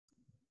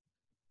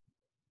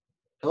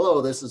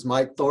Hello, this is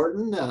Mike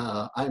Thornton.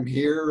 I'm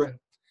here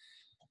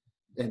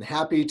and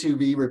happy to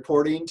be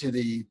reporting to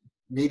the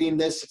meeting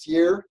this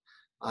year.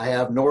 I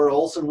have Nora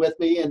Olsen with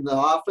me in the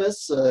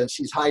office.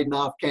 She's hiding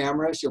off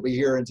camera. She'll be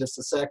here in just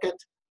a second.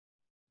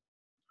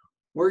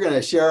 We're going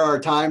to share our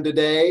time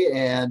today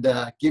and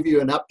give you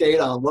an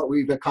update on what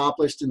we've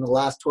accomplished in the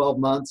last 12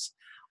 months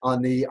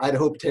on the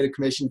Idaho Potato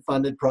Commission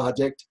funded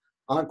project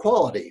on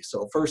quality.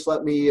 So first,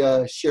 let me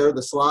share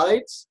the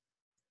slides.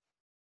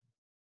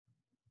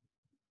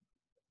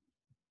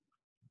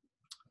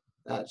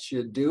 That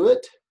should do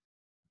it.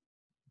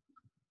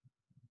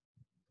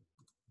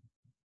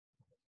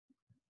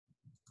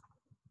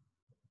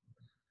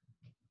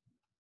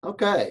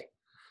 Okay.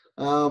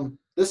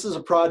 This is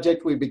a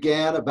project we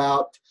began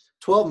about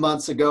 12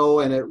 months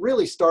ago, and it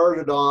really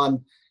started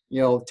on,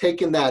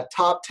 taking that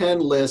top 10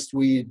 list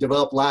we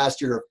developed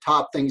last year of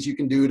top things you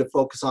can do to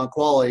focus on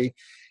quality,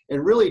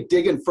 and really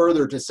digging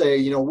further to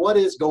say, what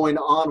is going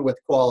on with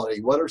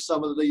quality? What are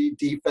some of the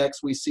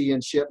defects we see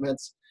in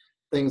shipments,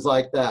 things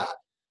like that.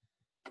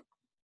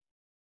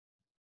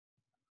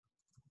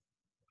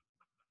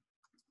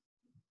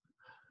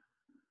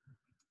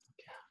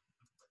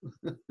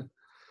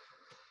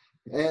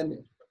 And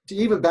to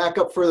even back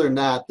up further than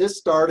that, this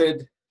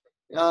started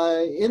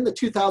in the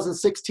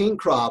 2016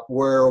 crop,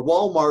 where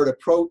Walmart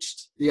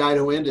approached the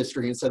Idaho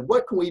industry and said,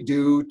 what can we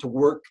do to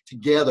work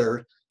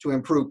together to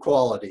improve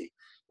quality?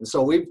 And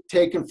so we've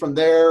taken from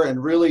there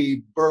and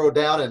really burrowed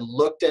down and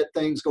looked at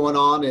things going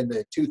on in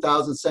the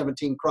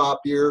 2017 crop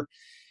year,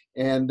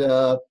 and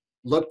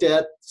looked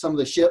at some of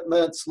the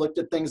shipments, looked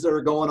at things that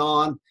are going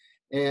on,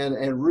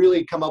 and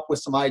really come up with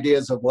some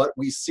ideas of what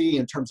we see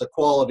in terms of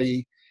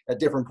quality at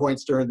different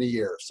points during the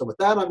year. So with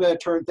that, I'm going to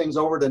turn things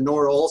over to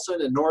Nora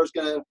Olsen, and Nora's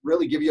going to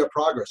really give you a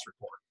progress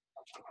report.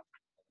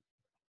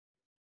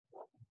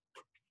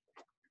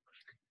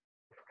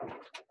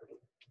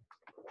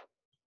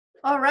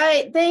 All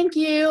right, thank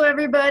you,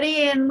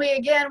 everybody. And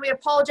we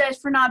apologize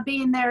for not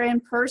being there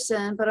in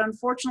person, but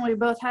unfortunately we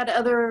both had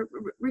other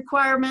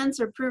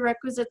requirements or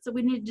prerequisites that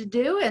we needed to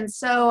do. And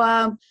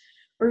so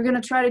we're going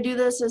to try to do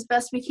this as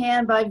best we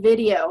can by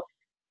video.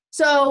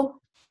 So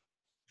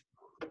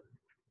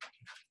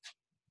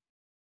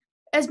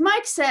as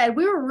Mike said,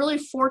 we were really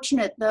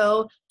fortunate,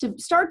 though, to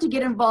start to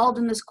get involved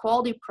in this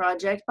quality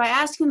project by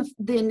asking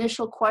the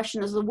initial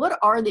question is, what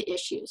are the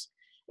issues?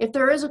 If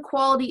there is a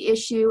quality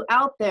issue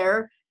out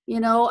there,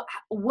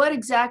 what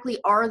exactly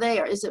are they?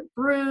 Or is it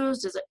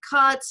bruised? Is it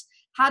cuts?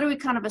 How do we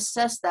kind of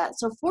assess that?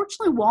 So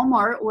fortunately,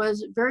 Walmart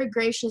was very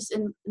gracious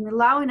in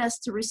allowing us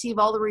to receive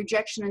all the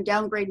rejection and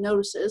downgrade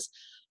notices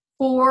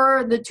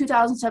for the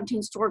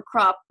 2017 stored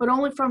crop, but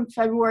only from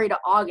February to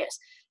August.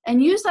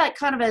 And use that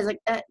kind of as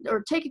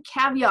or take a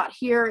caveat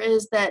here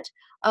is that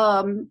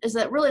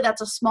really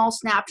that's a small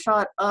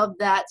snapshot of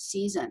that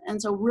season.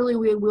 And so really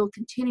we will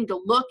continue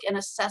to look and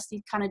assess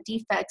these kind of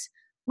defects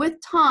with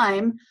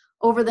time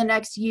over the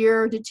next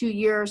year to 2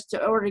 years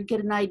in order to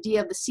get an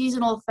idea of the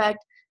seasonal effect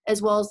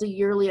as well as the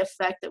yearly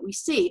effect that we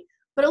see.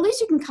 But at least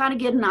you can kind of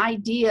get an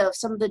idea of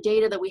some of the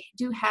data that we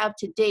do have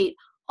to date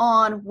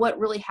on what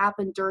really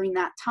happened during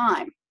that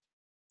time.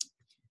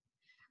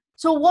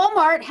 So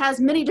Walmart has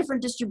many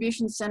different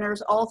distribution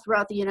centers all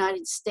throughout the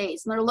United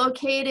States, and they're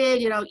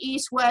located,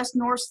 east, west,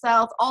 north,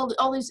 south,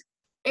 all these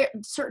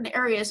certain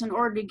areas in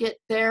order to get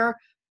their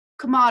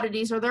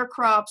commodities or their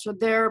crops or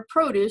their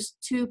produce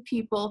to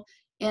people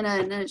in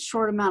a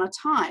short amount of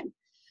time.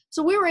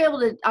 So we were able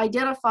to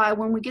identify,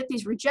 when we get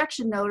these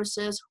rejection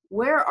notices,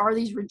 where are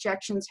these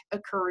rejections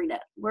occurring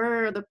at?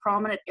 Where are the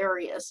prominent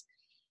areas?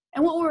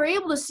 And what we were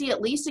able to see,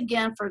 at least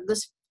again for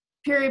this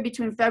period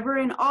between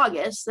February and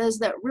August, is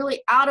that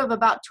really out of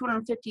about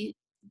 250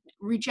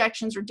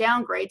 rejections or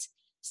downgrades,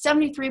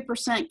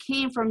 73%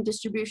 came from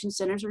distribution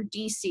centers, or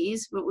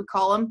DCs, what we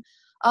call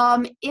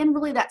them, in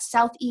really that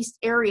southeast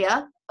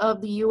area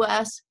of the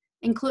U.S.,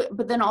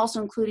 but then also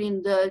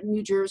including the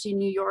New Jersey,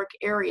 New York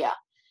area.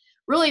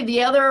 Really,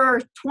 the other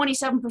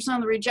 27%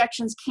 of the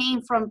rejections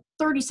came from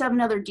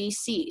 37 other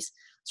DCs.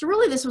 So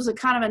really, this was a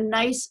kind of a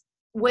nice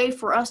way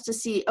for us to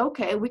see,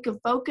 okay, we can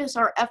focus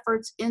our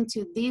efforts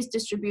into these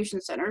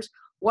distribution centers.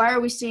 Why are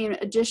we seeing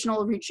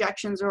additional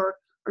rejections or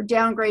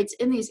downgrades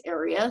in these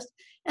areas?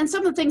 And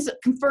some of the things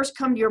that can first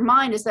come to your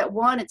mind is that,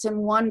 one, it's in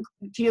one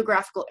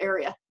geographical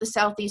area, the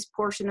southeast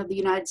portion of the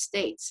United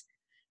States.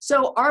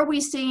 So are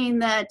we seeing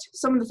that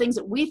some of the things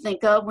that we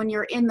think of when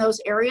you're in those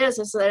areas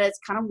is that it's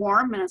kind of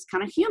warm and it's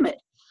kind of humid?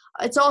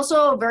 It's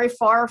also very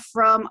far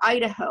from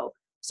Idaho.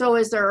 So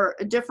is there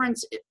a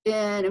difference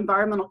in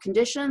environmental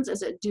conditions?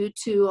 Is it due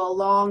to a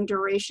long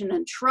duration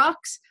in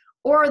trucks?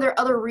 Or are there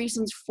other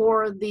reasons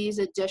for these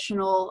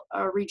additional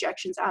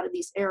rejections out of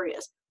these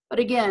areas? But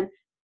again,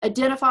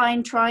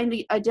 trying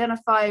to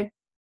identify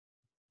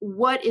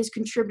what is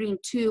contributing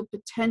to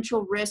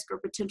potential risk or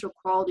potential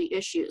quality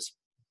issues.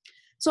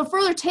 So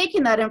further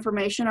taking that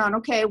information on,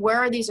 okay, where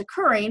are these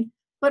occurring,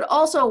 but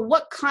also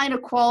what kind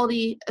of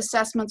quality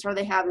assessments are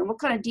they having? What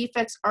kind of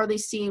defects are they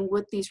seeing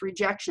with these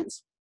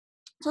rejections?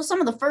 So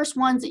some of the first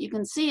ones that you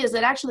can see is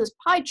that actually this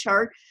pie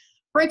chart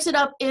breaks it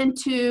up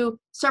into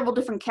several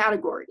different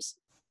categories.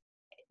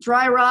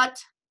 Dry rot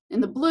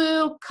in the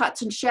blue,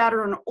 cuts and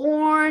shatter in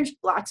orange,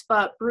 black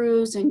spot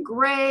bruise in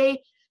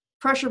gray,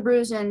 pressure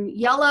bruise in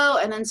yellow,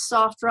 and then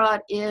soft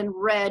rot in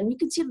red. And you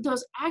can see that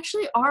those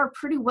actually are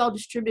pretty well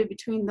distributed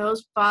between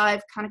those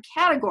 5 kind of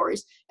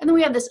categories. And then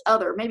we have this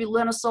other, maybe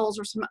lentisols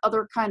or some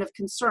other kind of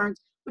concerns,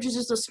 which is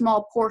just a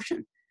small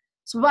portion.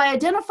 So by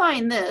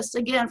identifying this,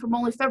 again, from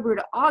only February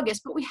to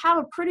August, but we have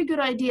a pretty good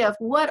idea of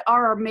what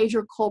are our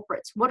major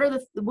culprits, what are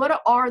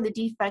the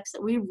defects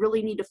that we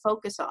really need to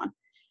focus on.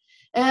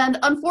 And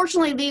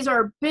unfortunately, these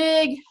are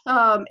big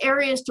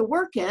areas to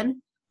work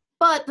in,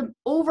 but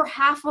over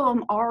half of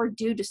them are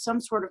due to some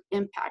sort of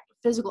impact,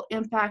 physical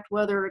impact,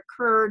 whether it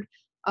occurred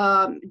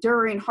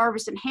during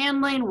harvest and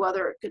handling,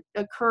 whether it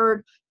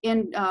occurred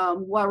in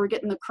while we're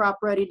getting the crop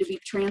ready to be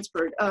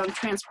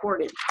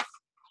transported.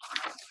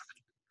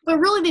 But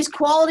really, these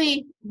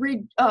quality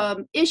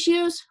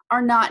issues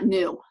are not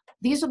new.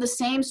 These are the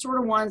same sort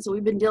of ones that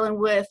we've been dealing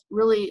with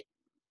really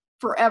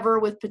forever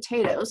with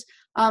potatoes,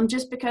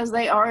 just because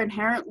they are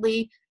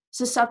inherently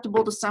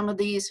susceptible to some of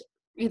these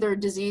either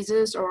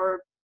diseases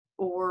or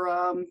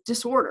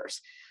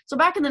disorders. So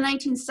back in the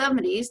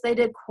 1970s, they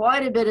did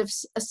quite a bit of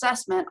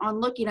assessment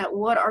on looking at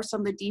what are some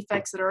of the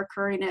defects that are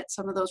occurring at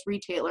some of those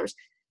retailers.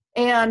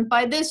 And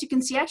by this, you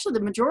can see actually the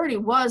majority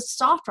was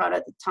soft rot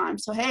at the time.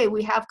 So hey,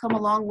 we have come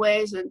a long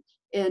ways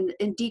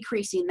in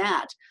decreasing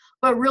that.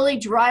 But really,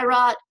 dry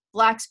rot,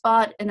 black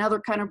spot, and other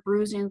kind of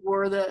bruising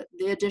were the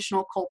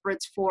additional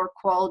culprits for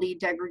quality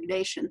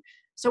degradation.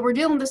 So we're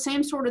dealing with the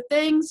same sort of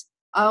things.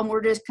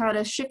 We're just kind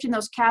of shifting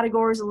those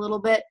categories a little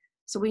bit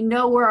so we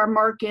know where our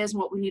mark is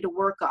and what we need to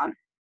work on.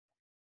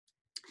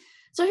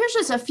 So here's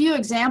just a few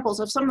examples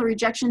of some of the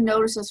rejection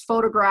notices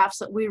photographs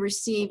that we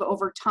receive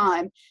over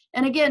time.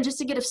 And again, just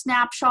to get a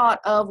snapshot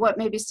of what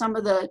maybe some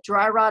of the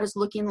dry rot is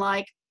looking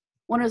like,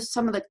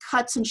 some of the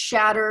cuts and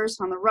shatters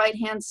on the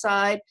right-hand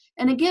side.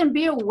 And again,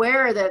 be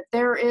aware that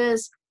there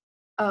is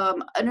a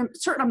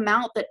certain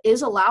amount that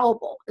is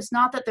allowable. It's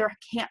not that there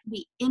can't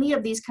be any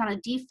of these kind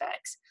of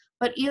defects,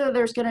 but either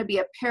there's going to be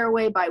a pair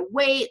away by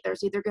weight,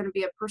 there's either going to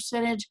be a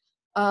percentage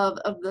of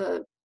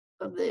the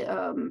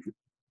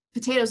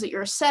potatoes that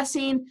you're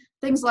assessing,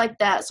 things like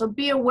that. So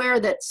be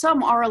aware that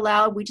some are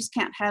allowed, we just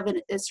can't have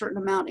a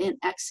certain amount in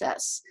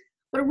excess.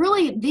 But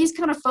really, these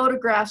kind of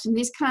photographs and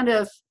these kind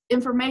of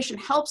information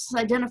helps us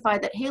identify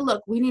that, hey,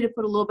 look, we need to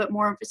put a little bit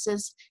more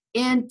emphasis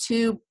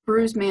into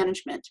bruise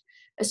management,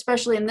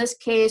 especially in this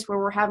case where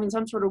we're having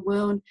some sort of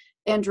wound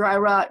and dry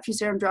rot,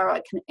 fusarium dry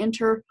rot can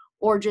enter,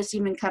 or just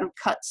even kind of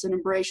cuts and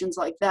abrasions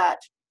like that.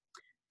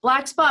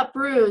 Black spot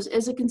bruise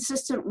is a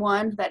consistent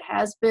one that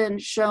has been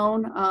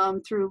shown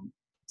through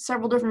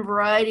several different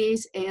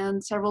varieties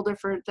and several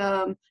different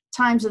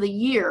times of the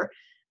year.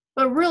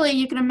 But really,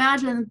 you can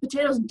imagine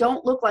potatoes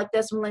don't look like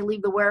this when they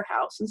leave the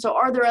warehouse. And so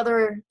are there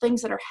other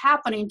things that are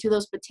happening to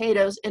those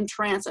potatoes in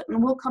transit?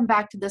 And we'll come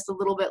back to this a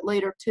little bit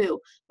later too.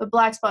 But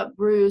black spot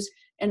bruise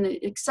and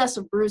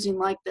excessive bruising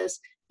like this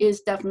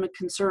is definitely a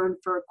concern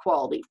for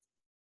quality.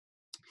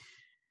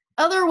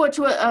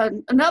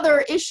 Another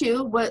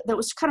issue that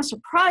was kind of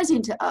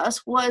surprising to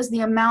us was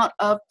the amount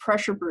of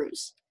pressure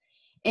bruise.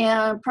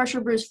 And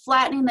pressure bruise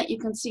flattening that you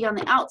can see on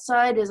the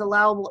outside is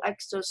allowable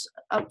excess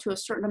up to a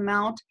certain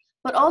amount.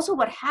 But also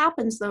what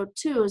happens though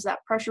too is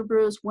that pressure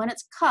bruise, when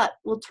it's cut,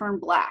 will turn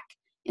black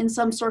in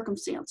some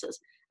circumstances.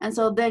 And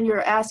so then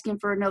you're asking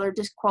for another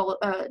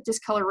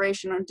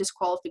discoloration or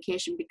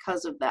disqualification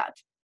because of that.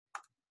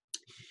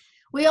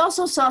 We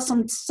also saw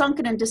some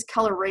sunken and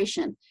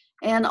discoloration.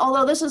 And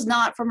although this is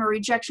not from a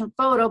rejection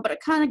photo, but it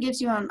kind of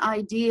gives you an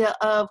idea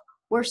of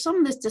where some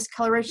of this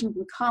discoloration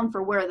can come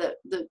for where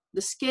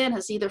the skin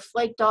has either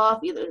flaked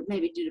off, either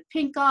maybe due to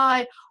pink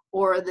eye,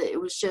 or it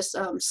was just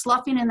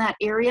sloughing in that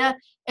area.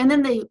 And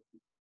then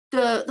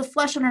the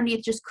flesh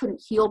underneath just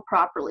couldn't heal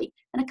properly.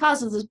 And it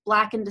causes this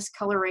blackened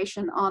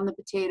discoloration on the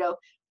potato,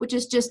 which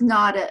is just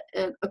not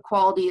a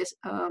quality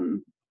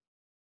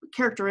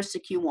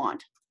characteristic you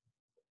want.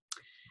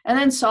 And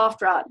then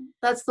soft rot.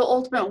 That's the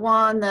ultimate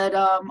one that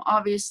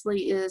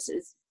obviously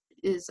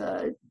is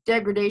a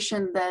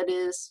degradation that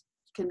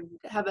can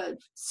have a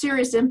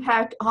serious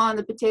impact on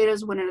the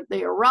potatoes when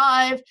they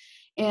arrive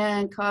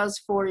and cause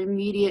for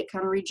immediate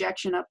kind of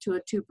rejection up to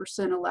a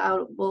 2%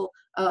 allowable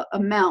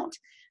amount.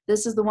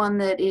 This is the one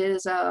that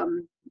is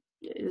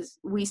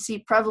we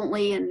see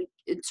prevalently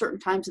in certain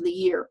times of the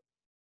year.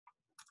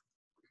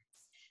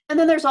 And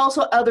then there's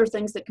also other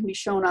things that can be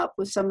shown up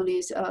with some of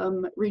these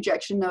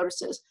rejection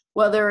notices,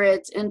 whether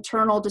it's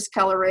internal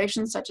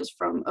discoloration, such as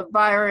from a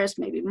virus,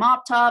 maybe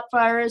mop top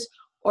virus,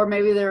 or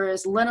maybe there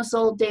is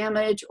linosol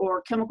damage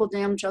or chemical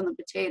damage on the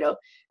potato.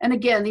 And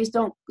again, these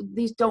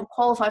don't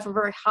qualify for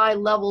very high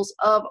levels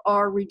of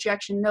our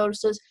rejection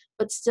notices,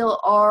 but still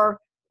are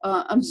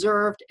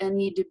observed and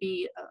need to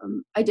be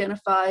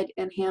identified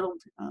and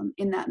handled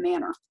in that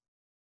manner.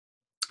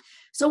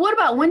 So what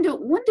about when do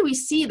we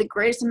see the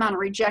greatest amount of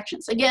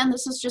rejections? Again,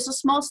 this is just a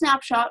small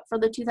snapshot for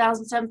the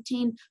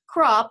 2017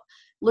 crop,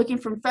 looking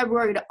from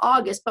February to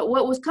August. But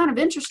what was kind of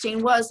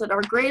interesting was that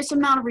our greatest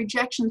amount of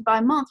rejections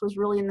by month was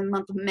really in the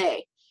month of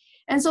May.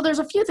 And so there's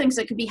a few things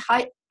that could be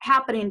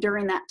happening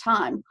during that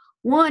time.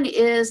 One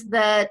is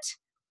that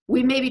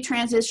we may be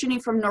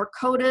transitioning from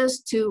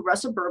Norcotas to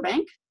Russell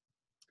Burbank,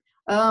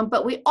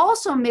 but we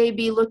also may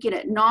be looking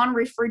at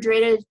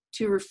non-refrigerated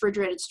to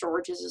refrigerated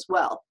storages as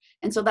well.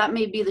 And so that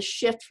may be the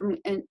shift from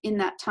in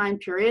that time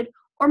period,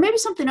 or maybe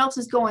something else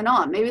is going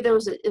on. Maybe it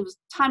was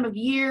time of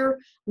year,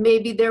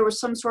 maybe there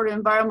was some sort of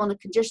environmental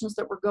conditions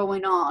that were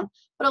going on.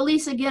 But at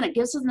least, again, it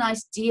gives us an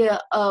idea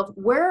of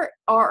where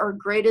are our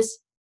greatest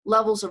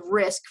levels of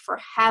risk for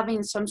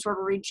having some sort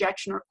of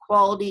rejection or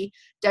quality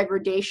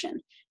degradation.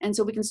 And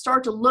so we can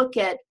start to look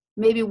at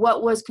maybe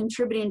what was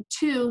contributing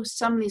to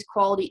some of these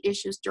quality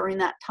issues during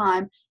that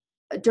time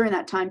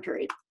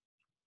period.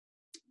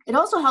 It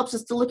also helps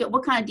us to look at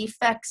what kind of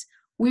defects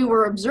we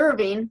were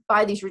observing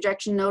by these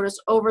rejection notice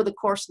over the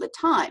course of the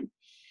time.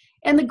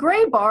 And the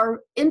gray bar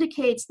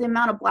indicates the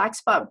amount of black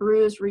spot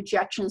bruise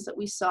rejections that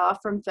we saw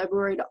from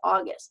February to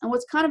August. And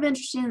what's kind of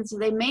interesting is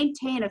they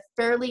maintain a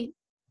fairly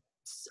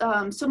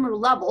similar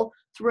level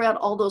throughout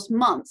all those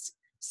months.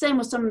 Same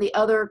with some of the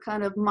other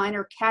kind of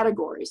minor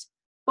categories.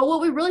 But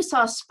what we really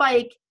saw a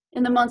spike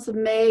in the months of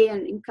May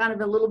and kind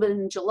of a little bit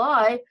in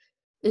July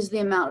is the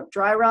amount of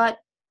dry rot,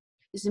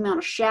 is the amount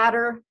of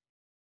shatter,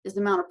 is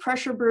the amount of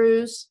pressure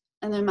bruise,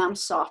 and the amount of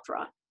soft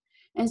rot.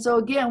 And so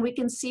again, we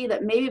can see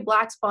that maybe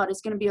black spot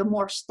is going to be a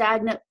more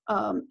stagnant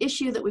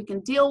issue that we can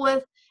deal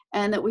with,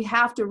 and that we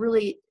have to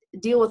really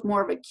deal with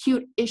more of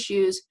acute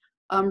issues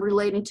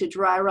relating to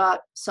dry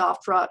rot,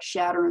 soft rot,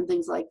 shatter, and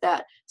things like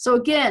that. So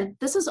again,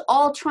 this is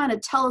all trying to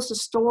tell us a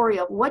story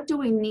of what do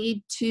we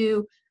need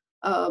to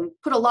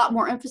put a lot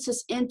more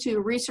emphasis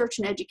into research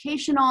and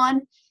education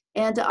on,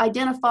 and to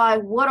identify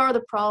what are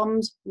the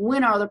problems,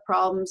 when are the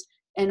problems,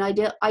 and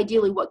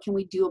ideally what can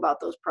we do about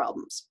those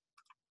problems.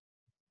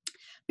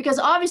 Because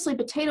obviously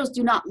potatoes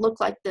do not look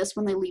like this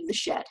when they leave the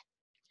shed.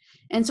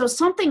 And so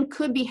something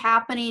could be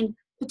happening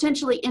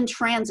potentially in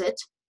transit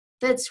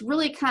that's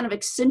really kind of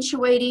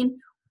accentuating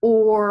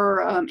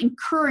or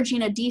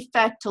encouraging a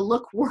defect to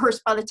look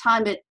worse by the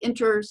time it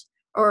enters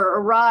or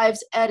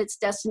arrives at its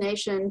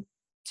destination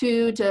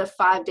 2 to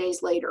 5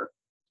 days later.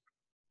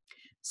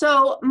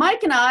 So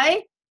Mike and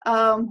I,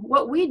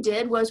 what we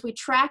did was we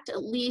tracked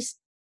at least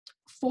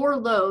 4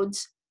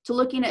 loads to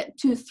looking at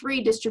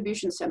 3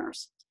 distribution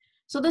centers.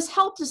 So this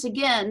helped us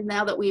again,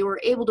 now that we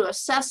were able to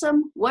assess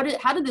them.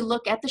 How did they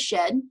look at the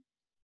shed?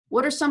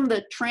 What are some of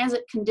the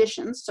transit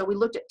conditions? So we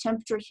looked at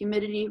temperature,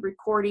 humidity,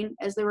 recording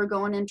as they were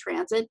going in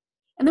transit.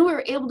 And then we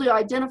were able to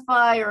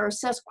identify or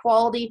assess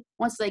quality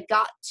once they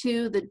got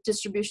to the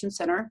distribution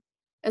center,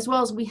 as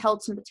well as we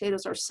held some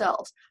potatoes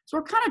ourselves. So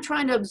we're kind of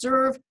trying to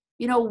observe,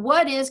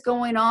 what is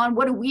going on?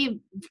 What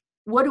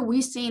are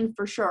we seeing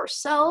for sure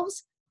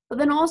ourselves? But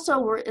then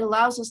also it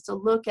allows us to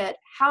look at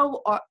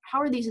how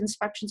are these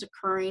inspections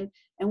occurring,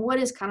 and what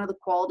is kind of the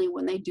quality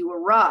when they do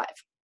arrive.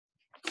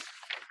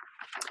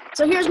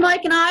 So here's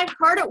Mike and I,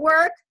 hard at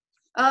work,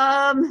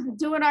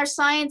 doing our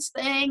science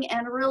thing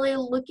and really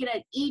looking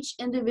at each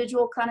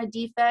individual kind of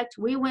defect.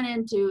 We went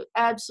into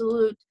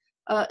absolute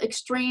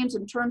extremes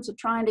in terms of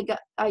trying to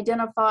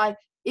identify,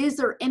 is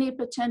there any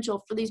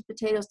potential for these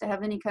potatoes to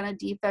have any kind of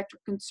defect or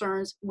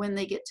concerns when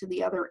they get to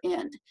the other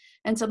end?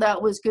 And so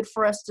that was good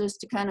for us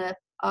just to kind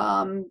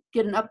of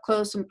get an up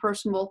close and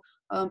personal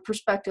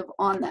perspective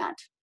on that.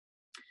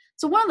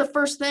 So one of the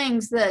first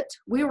things that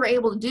we were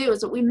able to do is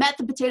that we met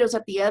the potatoes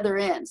at the other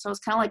end. So it's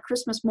kind of like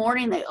Christmas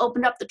morning. They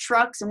opened up the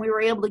trucks and we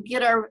were able to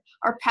get our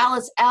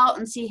pallets out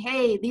and see,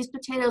 hey, these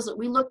potatoes that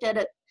we looked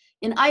at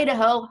in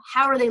Idaho,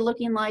 how are they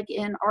looking like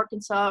in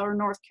Arkansas or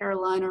North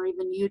Carolina or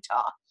even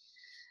Utah?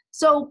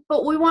 So,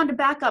 but we wanted to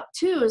back up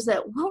too, is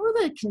that what were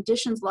the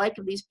conditions like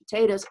of these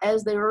potatoes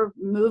as they were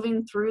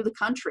moving through the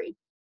country?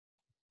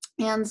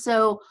 And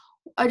so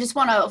I just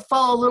want to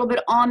follow a little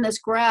bit on this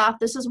graph.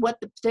 This is what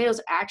the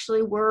potatoes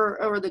actually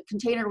were, or the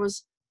container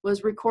was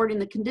recording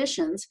the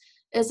conditions,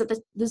 is that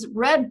this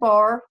red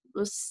bar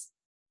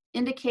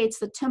indicates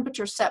the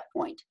temperature set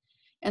point.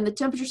 And the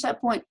temperature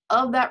set point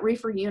of that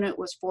reefer unit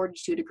was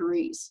 42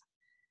 degrees.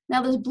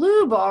 Now this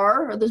blue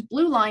bar, or this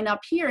blue line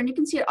up here, and you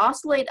can see it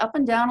oscillate up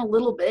and down a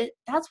little bit,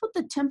 that's what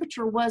the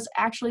temperature was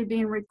actually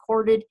being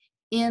recorded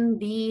in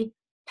the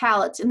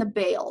pallets, in the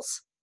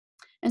bales.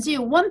 And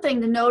so one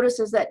thing to notice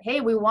is that, hey,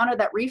 we wanted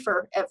that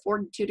reefer at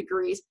 42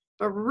 degrees,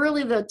 but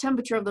really the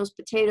temperature of those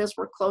potatoes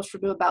were closer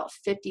to about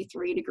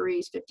 53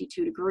 degrees,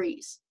 52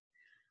 degrees.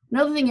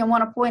 Another thing I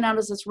want to point out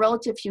is this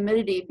relative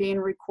humidity being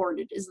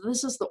recorded.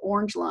 This is the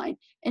orange line.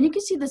 And you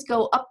can see this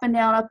go up and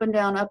down, up and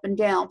down, up and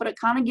down, but it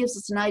kind of gives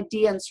us an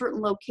idea in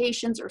certain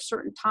locations or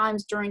certain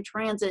times during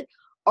transit,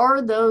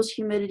 are those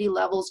humidity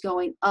levels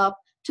going up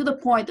to the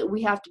point that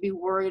we have to be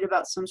worried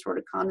about some sort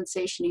of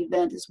condensation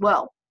event as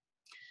well.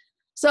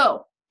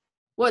 So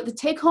what the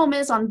take home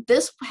is on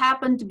this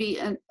happened to be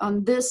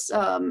on this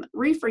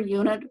reefer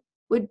unit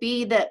would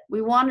be that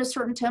we wanted a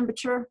certain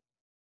temperature.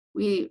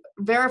 We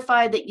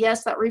verified that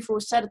yes, that reefer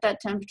was set at that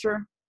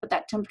temperature, but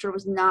that temperature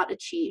was not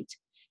achieved.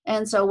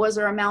 And so was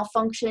there a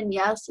malfunction?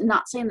 Yes. And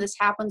not saying this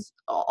happens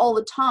all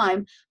the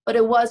time, but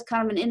it was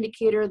kind of an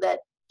indicator that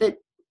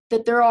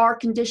there are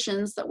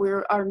conditions that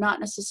are not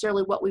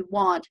necessarily what we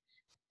want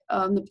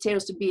the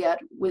potatoes to be at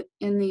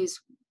in these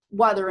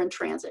while they're in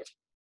transit.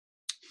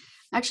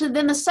 Actually,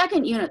 then the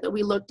second unit that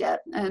we looked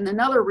at, and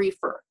another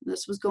reefer,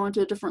 this was going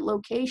to a different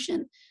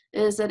location,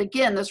 is that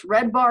again, this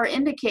red bar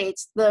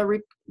indicates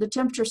the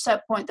temperature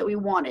set point that we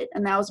wanted,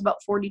 and that was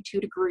about 42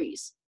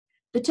 degrees.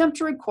 The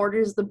temperature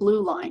recorded is the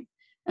blue line.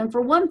 And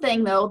for one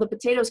thing though, the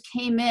potatoes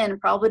came in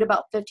probably at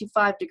about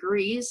 55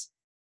 degrees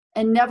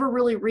and never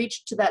really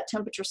reached to that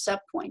temperature set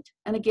point.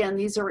 And again,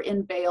 these are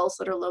in bales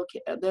that are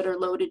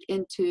loaded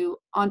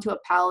onto a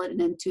pallet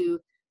and into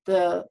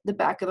the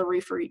back of the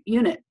reefer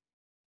unit.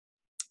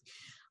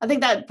 I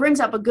think that brings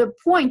up a good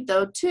point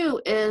though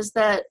too, is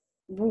that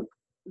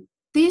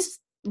these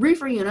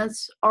reefer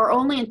units are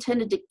only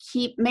intended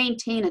to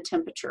maintain a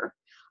temperature.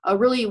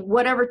 Really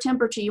whatever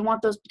temperature you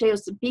want those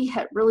potatoes to be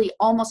at really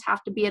almost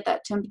have to be at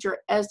that temperature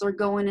as they're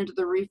going into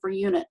the reefer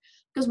unit.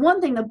 Because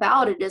one thing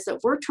about it is that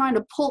we're trying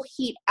to pull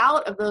heat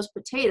out of those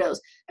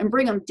potatoes and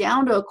bring them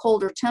down to a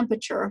colder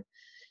temperature.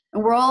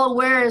 And we're all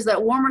aware is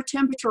that warmer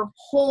temperature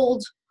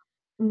holds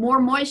more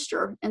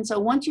moisture. And so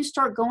once you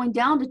start going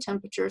down to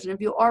temperatures, and if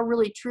you are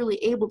really truly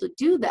able to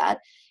do that,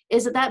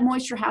 is that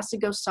moisture has to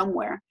go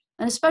somewhere.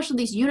 And especially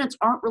these units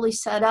aren't really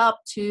set up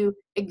to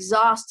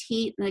exhaust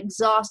heat and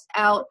exhaust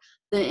out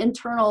the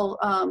internal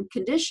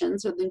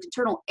conditions or the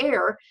internal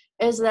air,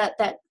 is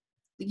that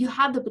you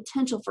have the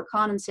potential for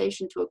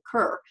condensation to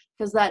occur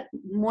because that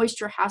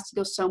moisture has to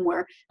go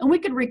somewhere. And we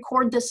could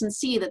record this and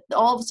see that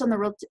all of a sudden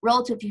the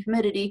relative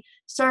humidity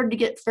started to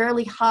get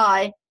fairly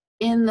high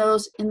in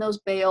those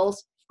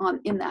bales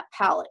in that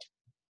pallet.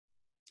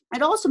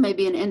 It also may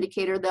be an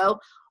indicator though,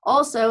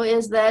 also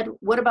is that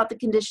what about the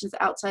conditions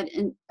outside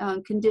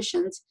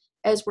conditions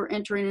as we're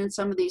entering in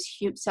some of these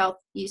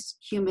southeast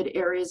humid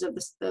areas of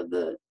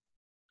the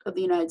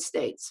United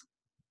States.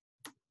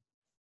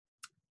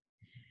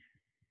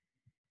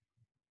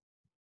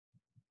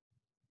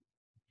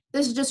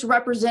 This is just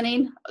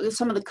representing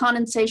some of the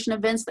condensation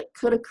events that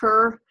could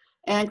occur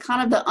and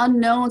kind of the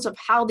unknowns of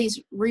how these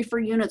reefer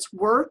units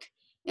work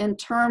in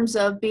terms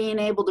of being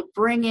able to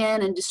bring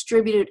in and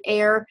distribute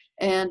air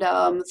and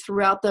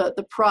throughout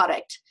the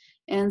product.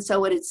 And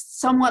so it is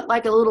somewhat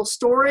like a little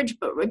storage,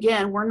 but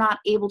again, we're not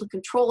able to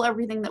control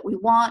everything that we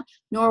want,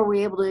 nor are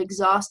we able to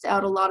exhaust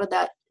out a lot of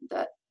that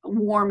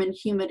warm and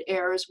humid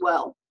air as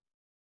well.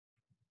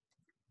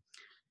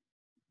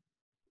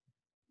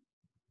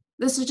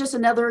 This is just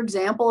another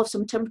example of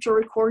some temperature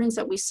recordings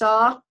that we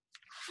saw.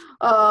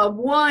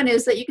 One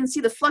is that you can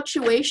see the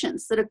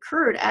fluctuations that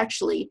occurred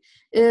actually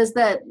is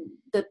that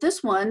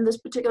this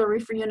particular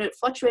reefer unit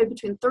fluctuated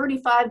between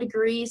 35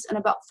 degrees and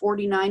about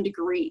 49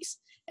 degrees.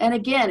 And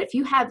again, if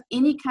you have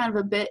any kind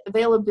of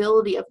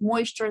availability of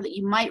moisture that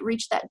you might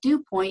reach that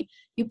dew point,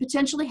 you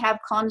potentially have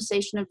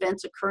condensation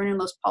events occurring in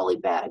those poly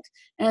bags.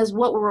 And as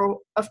what we're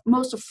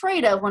most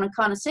afraid of when a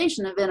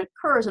condensation event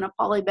occurs in a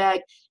poly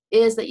bag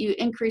is that you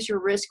increase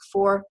your risk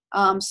for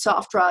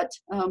soft rot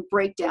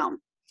breakdown.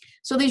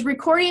 So these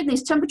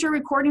temperature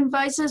recording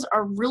devices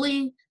are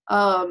really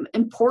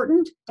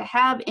important to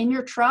have in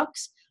your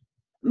trucks.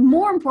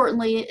 More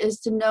importantly is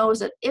to know is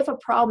that if a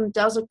problem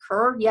does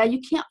occur, yeah, you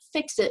can't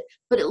fix it,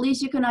 but at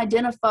least you can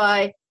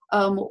identify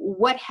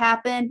what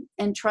happened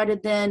and try to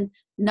then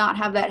not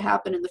have that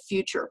happen in the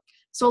future.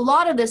 So a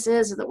lot of this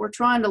is that we're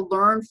trying to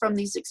learn from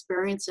these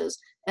experiences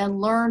and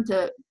learn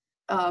to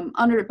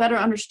better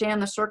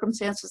understand the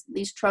circumstances that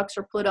these trucks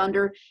are put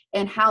under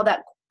and how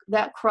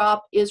that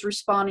crop is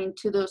responding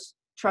to those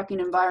trucking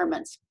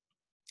environments.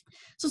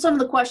 So some of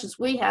the questions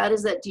we had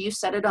is that, do you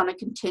set it on a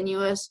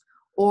continuous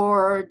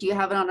or do you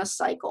have it on a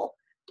cycle?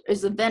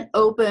 Is the vent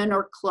open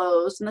or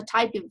closed, and the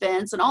type of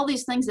vents and all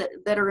these things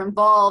that are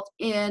involved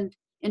in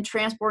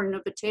transporting the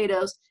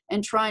potatoes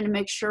and trying to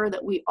make sure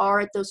that we are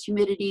at those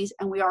humidities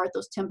and we are at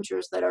those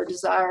temperatures that are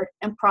desired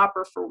and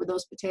proper for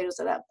those potatoes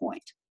at that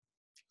point.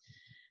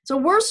 So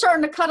we're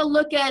starting to kind of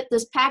look at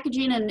this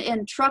packaging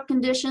and truck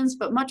conditions,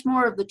 but much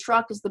more of the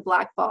truck is the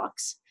black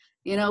box.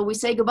 You know, we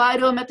say goodbye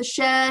to them at the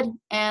shed,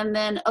 and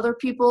then other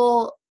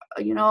people,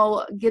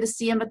 get to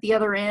see them at the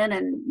other end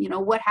and,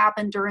 what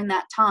happened during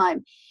that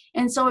time.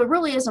 And so it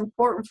really is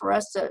important for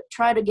us to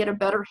try to get a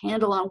better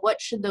handle on what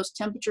should those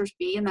temperatures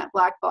be in that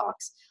black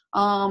box.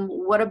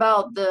 What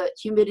about the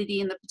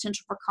humidity and the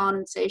potential for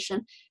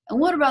condensation? And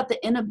what about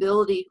the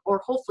inability or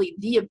hopefully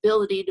the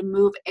ability to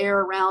move air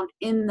around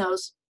in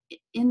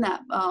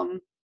that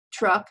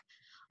truck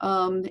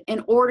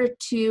in order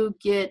to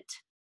get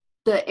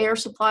the air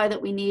supply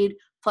that we need,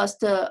 plus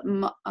to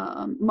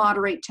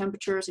moderate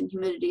temperatures and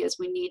humidity as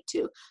we need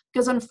to.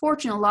 Because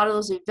unfortunately, a lot of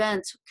those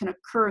events can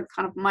occur in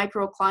kind of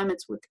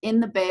microclimates within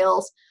the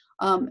bales,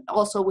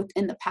 also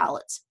within the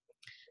pallets.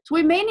 So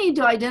we may need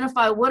to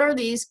identify what are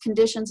these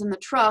conditions in the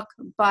truck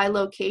by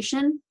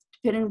location,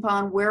 depending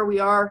upon where we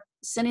are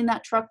sending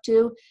that truck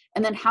to,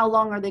 and then how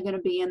long are they going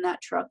to be in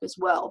that truck as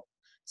well.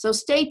 So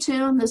stay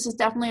tuned. This is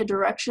definitely a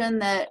direction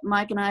that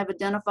Mike and I have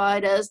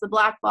identified as the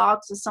black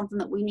box, is something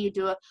that we need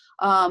to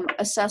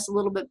assess a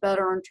little bit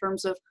better in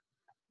terms of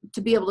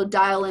to be able to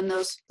dial in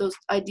those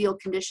ideal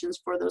conditions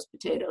for those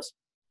potatoes.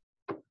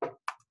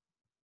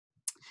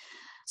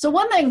 So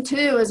one thing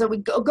too is that we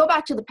go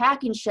back to the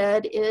packing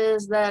shed,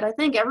 is that I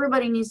think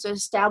everybody needs to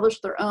establish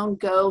their own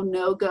go,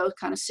 no-go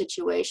kind of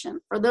situation.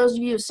 For those of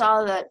you who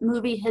saw that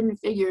movie Hidden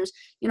Figures,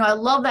 you know, I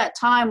love that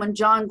time when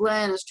John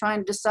Glenn is trying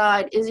to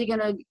decide, is he going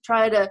to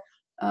try to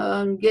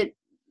get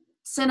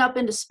sent up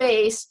into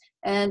space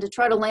and to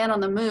try to land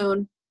on the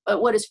moon?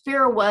 But what his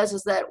fear was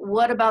is that,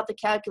 what about the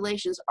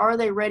calculations? Are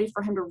they ready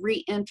for him to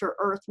re-enter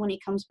Earth when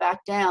he comes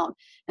back down?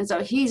 And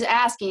so he's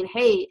asking,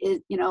 hey,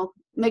 you know,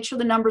 make sure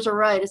the numbers are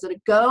right. Is it a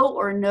go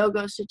or a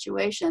no-go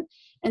situation?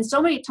 And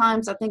so many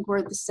times I think we're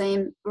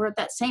at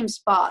that same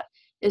spot,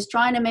 is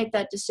trying to make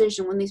that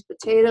decision when these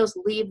potatoes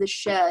leave the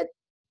shed.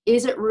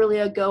 Is it really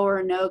a go or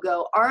a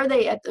no-go? Are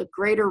they at the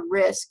greater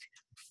risk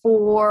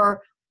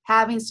for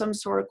having some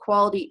sort of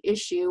quality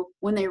issue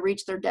when they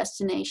reach their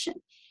destination?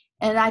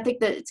 And I think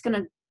that it's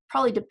going to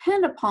probably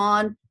depend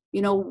upon,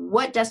 you know,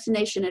 what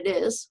destination it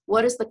is,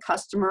 what is the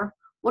customer,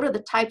 what are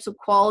the types of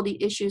quality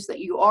issues that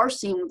you are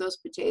seeing with those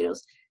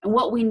potatoes, and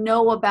what we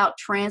know about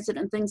transit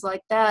and things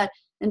like that,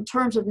 in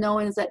terms of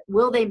knowing is that,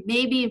 will they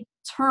maybe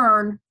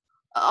turn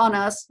on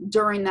us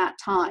during that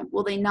time?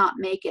 Will they not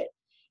make it?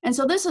 And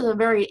so this is a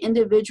very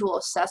individual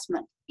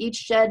assessment. Each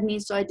shed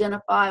needs to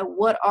identify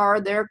what are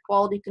their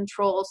quality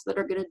controls that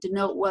are going to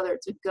denote whether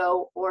it's a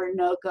go or a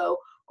no-go,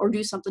 or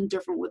do something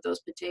different with those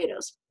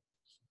potatoes.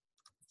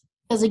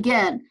 Because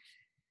again,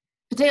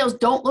 potatoes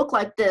don't look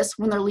like this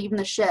when they're leaving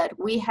the shed.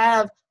 We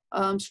have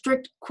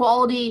strict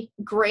quality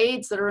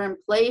grades that are in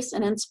place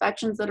and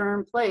inspections that are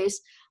in place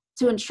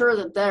to ensure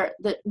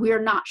that we are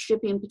not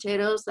shipping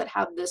potatoes that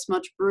have this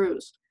much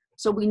bruise.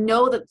 So we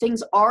know that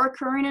things are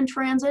occurring in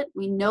transit.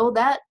 We know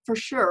that for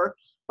sure,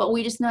 but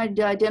we just need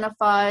to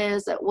identify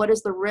is that what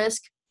is the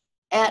risk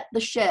at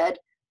the shed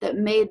that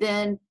may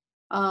then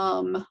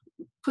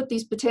put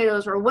these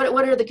potatoes, or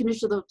what are the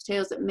conditions of those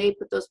potatoes that may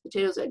put those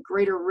potatoes at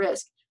greater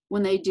risk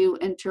when they do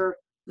enter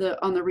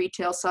on the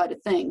retail side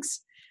of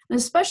things. And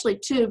especially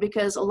too,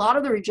 because a lot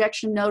of the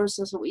rejection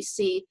notices that we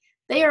see,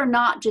 they are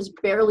not just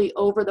barely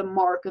over the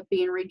mark of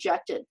being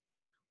rejected.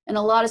 In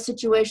a lot of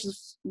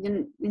situations,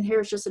 and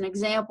here's just an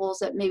example, is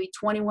that maybe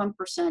 21%,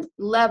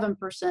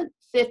 11%,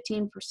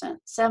 15%,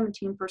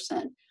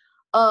 17%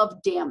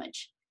 of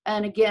damage.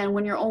 And again,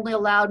 when you're only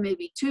allowed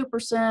maybe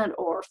 2%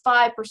 or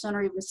 5%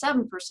 or even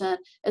 7%,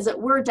 is that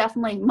we're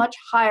definitely much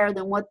higher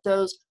than what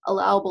those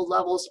allowable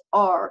levels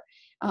are,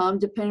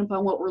 depending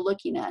upon what we're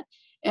looking at.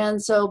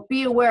 And so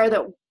be aware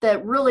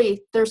that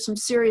really there's some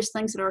serious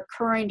things that are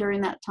occurring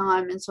during that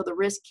time, and so the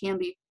risk can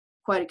be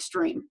quite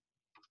extreme.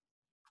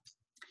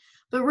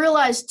 But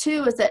realize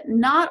too is that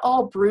not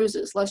all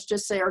bruises, let's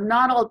just say, or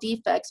not all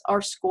defects are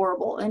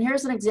scoreable. And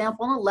here's an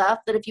example on the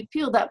left that if you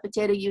peel that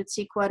potato, you'd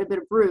see quite a bit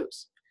of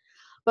bruise.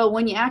 But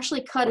when you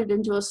actually cut it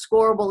into a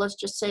scoreable, let's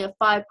just say a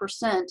 5%,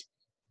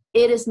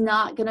 it is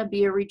not going to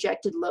be a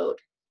rejected load.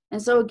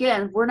 And so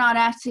again, we're not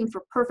asking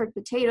for perfect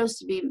potatoes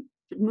to be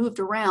moved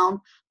around,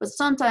 but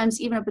sometimes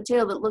even a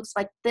potato that looks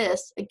like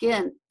this,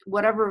 again,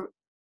 whatever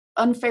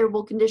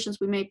unfavorable conditions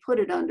we may put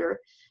it under,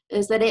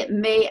 is that it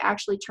may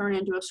actually turn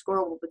into a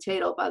scoreable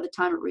potato by the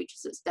time it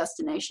reaches its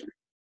destination.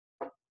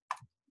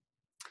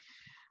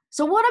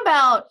 So what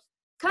about,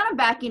 kind of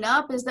backing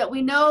up, is that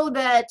we know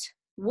that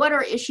what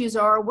our issues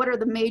are, what are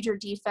the major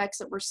defects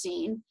that we're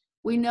seeing.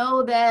 We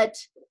know that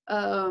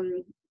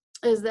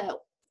is that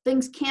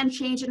things can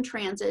change in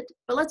transit,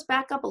 but let's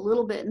back up a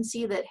little bit and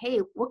see that, hey,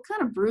 what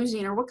kind of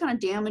bruising or what kind of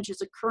damage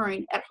is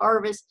occurring at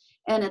harvest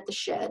and at the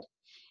shed?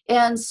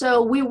 And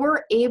so we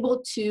were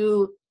able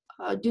to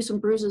do some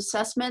bruise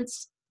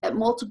assessments at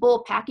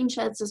multiple packing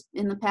sheds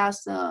in the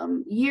past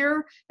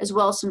year, as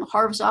well as some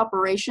harvest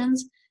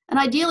operations. And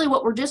ideally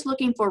what we're just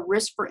looking for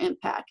risk for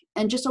impact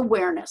and just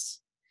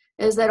awareness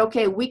is that,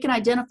 okay, we can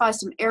identify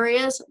some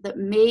areas that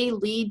may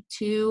lead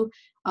to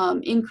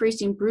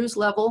increasing bruise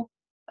level,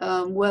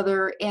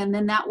 and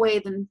then that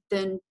way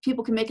then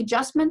people can make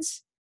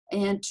adjustments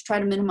and to try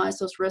to minimize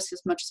those risks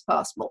as much as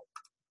possible.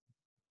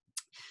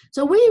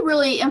 So we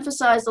really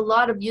emphasized a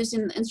lot of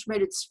using the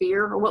instrumented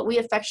sphere, or what we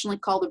affectionately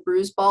call the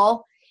bruise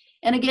ball.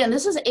 And again,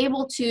 this is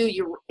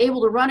you're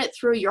able to run it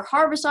through your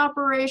harvest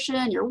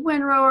operation, your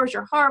windrowers,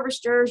 your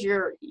harvesters,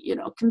 your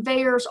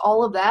conveyors,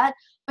 all of that.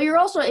 But you're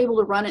also able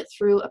to run it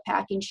through a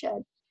packing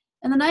shed.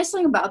 And the nice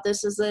thing about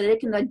this is that it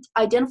can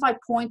identify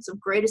points of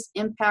greatest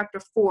impact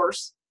or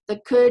force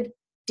that could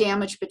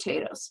damage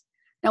potatoes.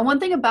 Now, one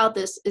thing about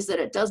this is that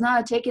it does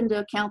not take into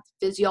account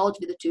the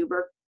physiology of the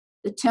tuber,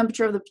 the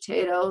temperature of the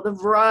potato, the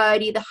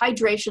variety, the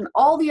hydration,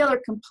 all the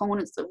other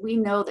components that we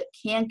know that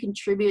can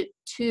contribute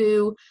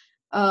to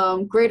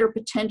greater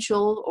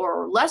potential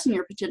or lessen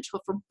your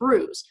potential for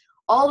bruise.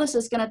 All this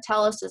is going to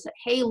tell us is that,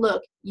 hey,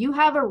 look, you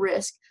have a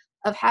risk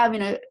of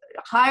having a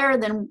higher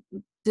than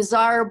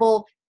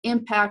desirable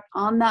impact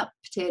on that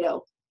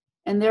potato,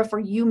 and therefore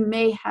you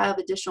may have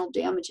additional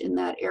damage in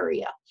that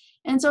area.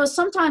 And so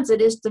sometimes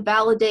it is to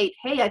validate,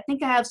 hey, I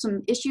think I have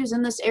some issues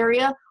in this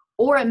area,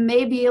 or it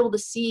may be able to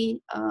see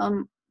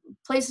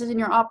places in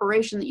your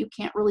operation that you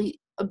can't really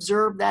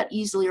observe that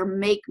easily or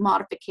make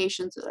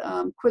modifications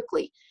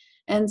quickly.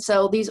 And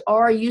so these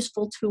are a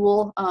useful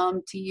tool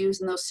to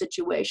use in those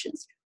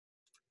situations.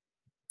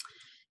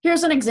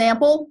 Here's an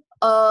example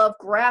of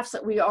graphs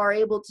that we are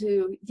able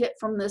to get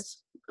from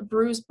this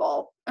bruise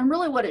ball. And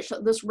really what it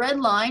shows, this red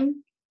line,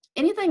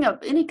 anything of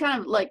any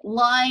kind of like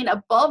line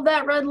above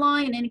that red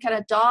line, any kind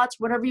of dots,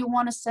 whatever you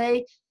want to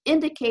say,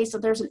 indicates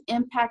that there's an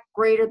impact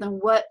greater than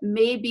what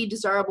may be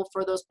desirable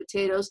for those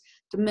potatoes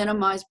to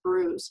minimize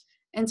bruise.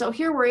 And so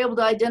here we're able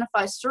to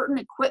identify certain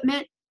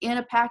equipment in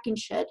a packing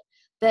shed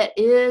that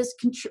is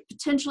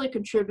potentially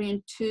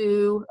contributing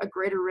to a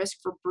greater risk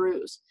for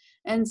bruise.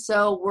 And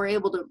so we're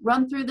able to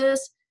run through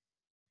this,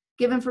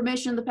 give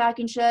information to the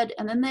packing shed,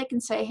 and then they can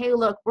say, hey,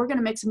 look, we're going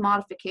to make some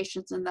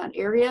modifications in that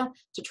area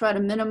to try to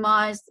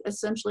minimize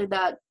essentially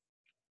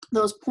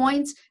those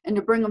points and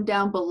to bring them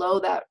down below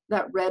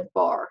that red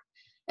bar.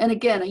 And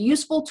again, a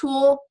useful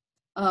tool,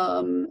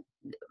 at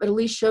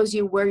least shows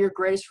you where your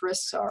greatest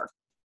risks are.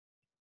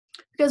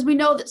 Because we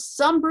know that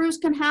some bruise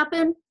can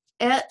happen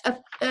at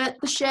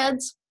the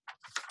sheds,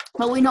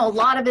 but we know a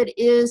lot of it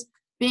is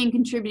being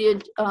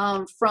contributed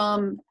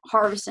from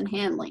harvest and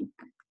handling.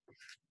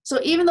 So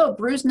even though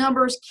bruise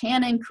numbers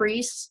can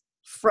increase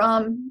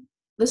from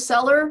the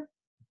cellar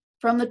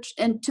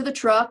and to the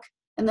truck,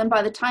 and then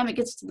by the time it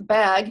gets to the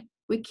bag,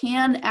 we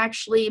can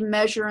actually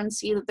measure and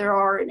see that there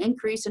are an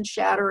increase in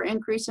shatter,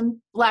 increase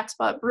in black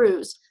spot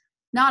bruise.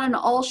 Not in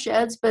all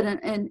sheds, but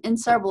in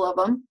several of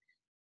them.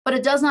 But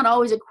it does not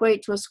always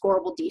equate to a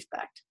scoreable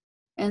defect.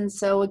 And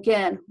so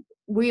again,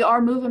 we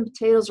are moving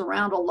potatoes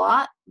around a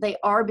lot. They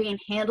are being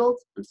handled.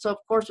 And so of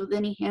course, with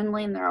any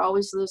handling, there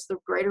always is the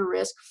greater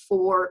risk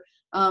for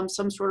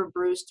some sort of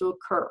bruise to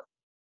occur.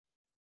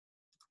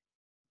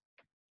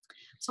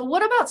 So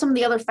what about some of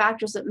the other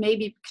factors that may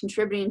be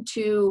contributing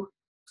to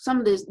some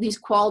of these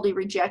quality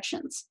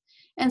rejections?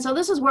 And so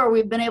this is where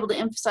we've been able to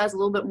emphasize a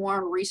little bit more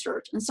on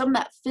research and some of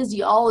that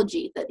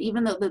physiology that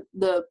even though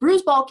the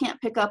bruise ball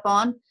can't pick up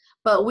on,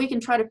 but we can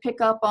try to pick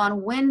up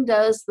on when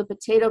does the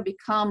potato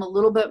become a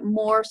little bit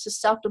more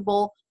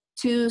susceptible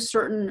to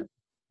certain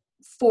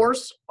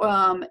force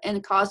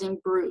and causing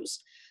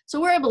bruise. So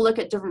we're able to look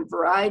at different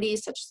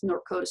varieties such as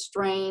North Dakota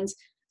strains,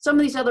 some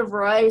of these other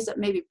varieties that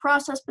may be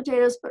processed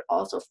potatoes, but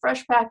also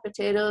fresh packed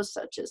potatoes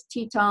such as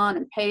Teton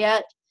and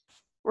Payette.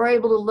 We're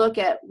able to look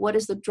at what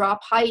is the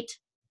drop height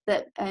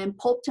and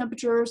pulp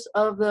temperatures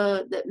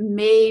that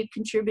may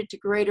contribute to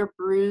greater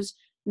bruise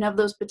of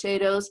those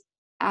potatoes,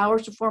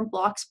 hours to form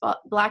black spot,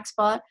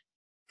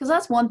 because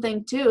that's one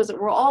thing too, is that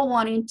we're all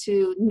wanting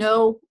to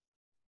know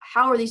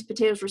how are these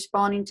potatoes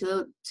responding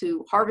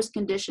to harvest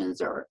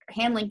conditions or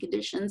handling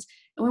conditions,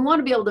 and we want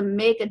to be able to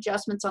make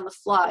adjustments on the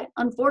fly.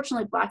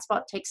 Unfortunately, black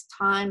spot takes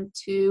time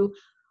to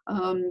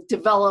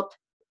develop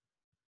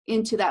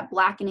into that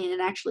blackening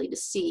and actually to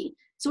see.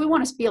 So we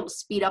want to be able to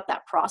speed up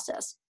that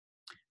process.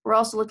 We're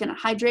also looking at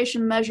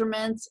hydration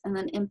measurements and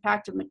then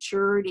impact of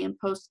maturity and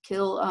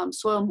post-kill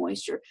soil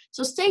moisture.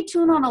 So stay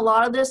tuned on a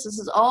lot of this. This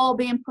is all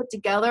being put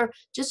together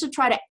just to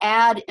try to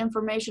add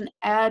information,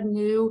 add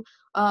new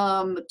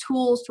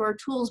tools to our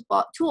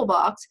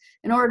toolbox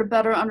in order to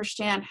better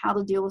understand how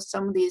to deal with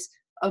some of these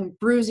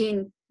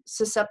bruising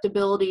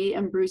susceptibility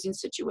and bruising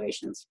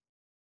situations.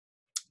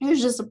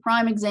 Here's just a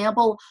prime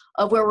example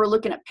of where we're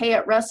looking at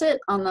Payette russet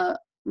on the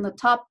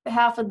top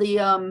half of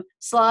the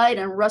slide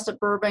and russet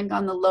Burbank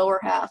on the lower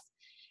half.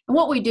 And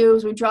what we do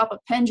is we drop a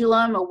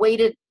pendulum, a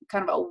weighted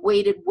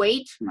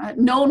weight,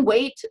 known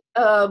weight,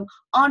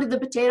 onto the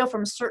potato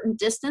from a certain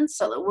distance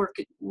so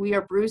that we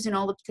are bruising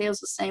all the potatoes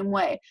the same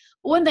way.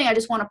 But one thing I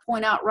just want to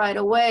point out right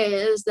away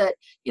is that,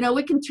 you know,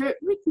 we can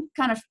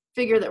kind of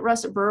figure that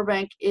russet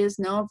Burbank is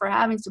known for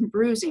having some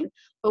bruising.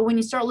 But when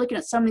you start looking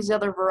at some of these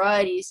other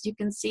varieties, you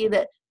can see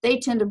that they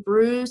tend to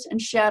bruise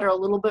and shatter a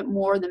little bit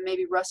more than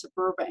maybe russet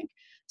Burbank.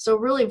 So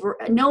really,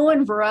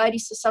 knowing variety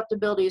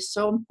susceptibility is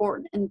so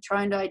important in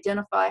trying to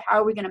identify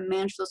how are we going to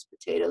manage those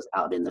potatoes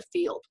out in the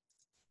field.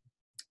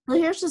 Well,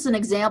 here's just an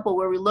example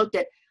where we looked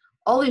at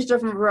all these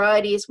different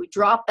varieties. We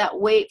dropped that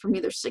weight from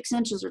either 6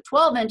 inches or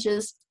 12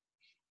 inches,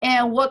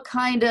 and what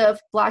kind of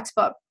black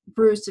spot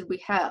bruise did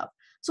we have?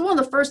 So one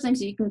of the first things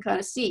that you can kind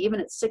of see, even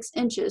at 6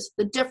 inches,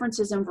 the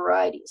differences in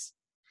varieties,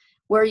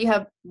 where you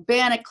have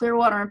Bannock,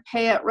 Clearwater, and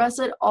Payette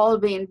russet all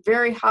being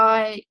very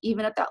high,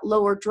 even at that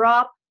lower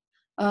drop,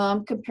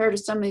 compared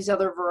to some of these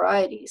other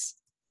varieties.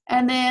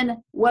 And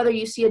then whether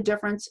you see a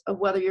difference of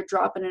whether you're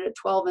dropping it at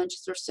 12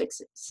 inches or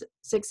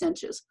 6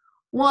 inches.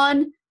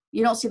 One,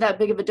 you don't see that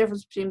big of a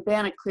difference between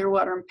Bannock,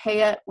 Clearwater, and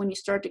Payette when you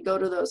start to go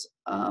to those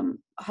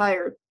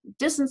higher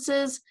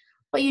distances,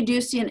 but you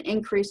do see an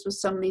increase with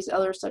some of these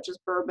others such as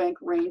Burbank,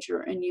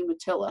 Ranger, and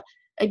Umatilla.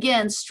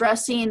 Again,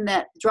 stressing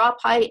that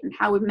drop height and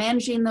how we're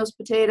managing those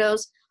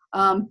potatoes,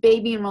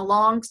 babying them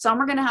along.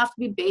 Some are going to have to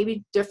be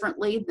babied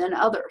differently than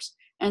others.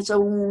 And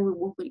so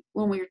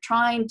when we're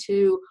trying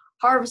to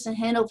harvest and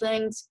handle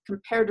things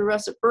compared to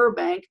russet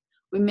Burbank,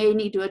 we may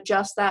need to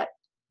adjust that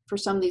for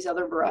some of these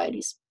other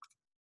varieties.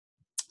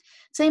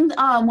 Same,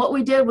 what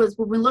we did was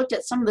when we looked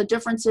at some of the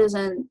differences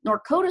in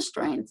North Dakota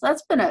strains,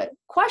 that's been a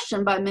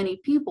question by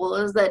many people,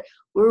 is that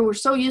we were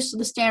so used to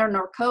the standard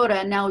North Dakota,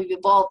 and now we've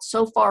evolved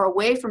so far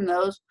away from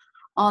those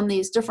on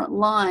these different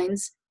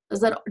lines,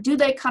 is that do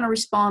they kind of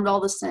respond all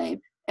the same?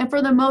 And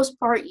for the most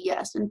part,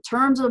 yes. In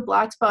terms of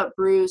black spot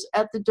bruise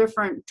at the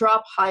different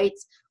drop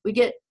heights, we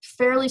get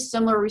fairly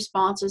similar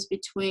responses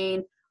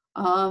between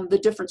the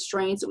different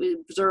strains that we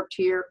observed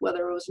here,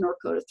 whether it was North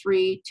Dakota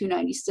 3,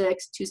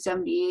 296,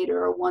 278,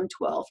 or a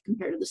 112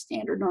 compared to the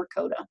standard North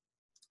Dakota.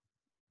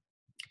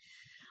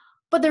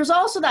 But there's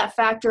also that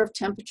factor of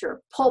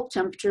temperature. Pulp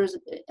temperatures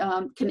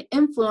can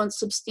influence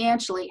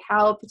substantially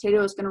how a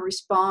potato is going to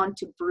respond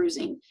to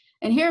bruising.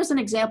 And here's an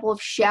example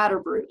of shatter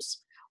bruise,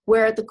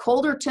 where at the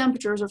colder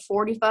temperatures of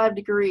 45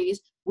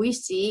 degrees, we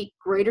see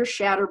greater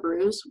shatter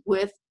bruise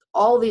with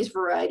all these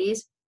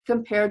varieties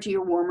compared to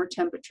your warmer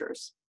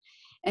temperatures.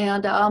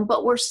 And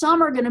but where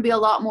some are going to be a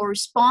lot more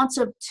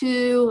responsive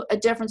to a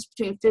difference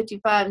between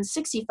 55 and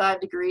 65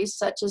 degrees,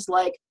 such as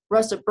like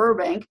russet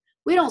Burbank,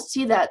 we don't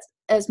see that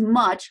as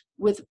much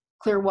with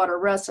Clearwater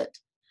russet.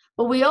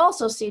 But we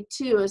also see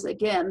too is,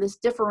 again, this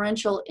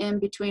differential in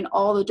between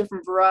all the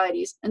different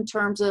varieties in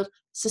terms of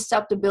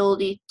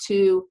susceptibility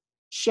to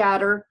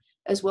shatter,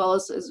 as well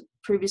as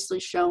previously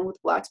shown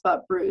with black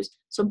spot bruise.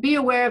 So be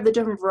aware of the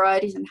different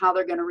varieties and how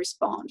they're going to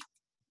respond.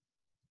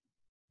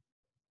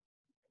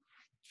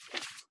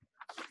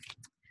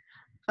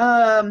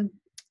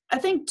 I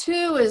think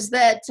too is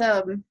that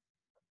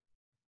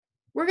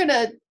we're going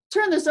to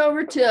turn this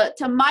over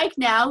to Mike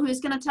now, who's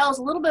going to tell us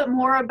a little bit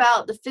more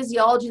about the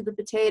physiology of the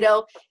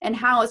potato and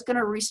how it's going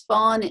to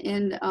respond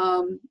in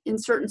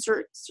certain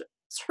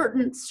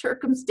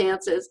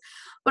circumstances.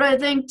 But I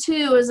think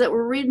too is that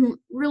we're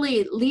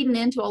really leading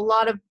into a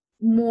lot of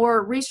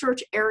more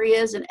research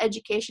areas and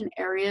education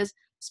areas,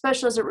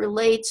 especially as it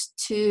relates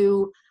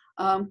to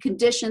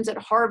conditions at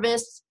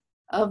harvest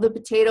of the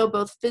potato,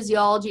 both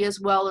physiology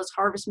as well as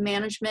harvest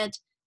management.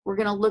 We're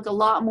going to look a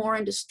lot more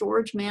into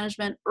storage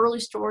management, early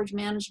storage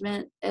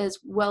management, as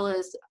well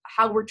as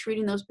how we're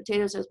treating those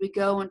potatoes as we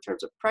go in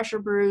terms of pressure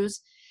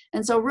bruise.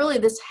 And so really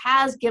this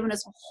has given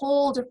us a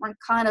whole different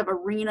kind of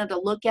arena to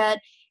look at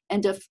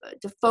and to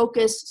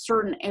focus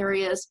certain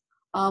areas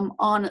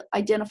on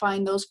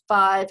identifying those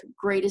 5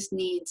 greatest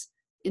needs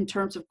in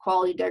terms of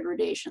quality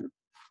degradation.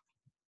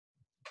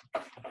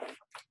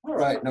 All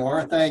right,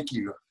 Nora, thank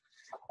you.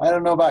 I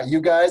don't know about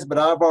you guys, but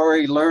I've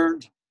already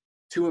learned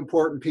 2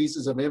 important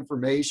pieces of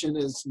information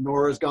as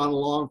Nora's gone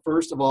along.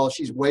 First of all,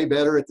 she's way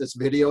better at this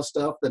video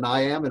stuff than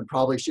I am and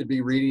probably should be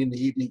reading the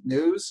evening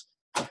news,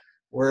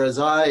 whereas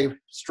I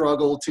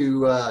struggle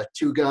to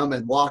chew gum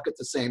and walk at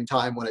the same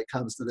time when it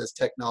comes to this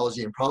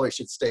technology and probably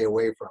should stay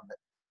away from it.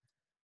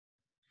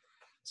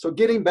 So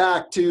getting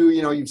back to,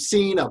 you've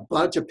seen a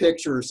bunch of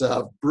pictures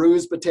of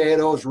bruised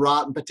potatoes,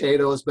 rotten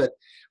potatoes, but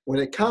when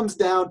it comes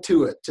down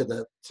to it, to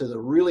the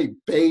really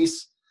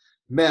base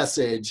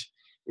message,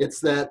 it's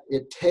that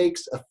it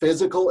takes a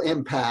physical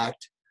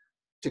impact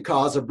to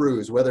cause a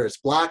bruise, whether it's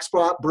black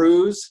spot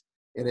bruise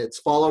and it's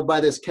followed by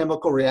this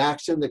chemical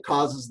reaction that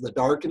causes the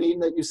darkening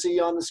that you see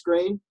on the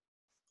screen,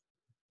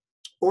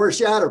 or a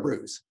shatter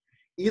bruise.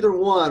 Either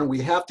one,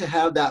 we have to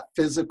have that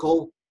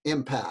physical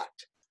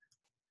impact.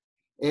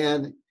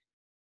 And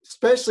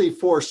especially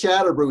for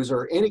shatter bruise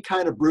or any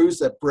kind of bruise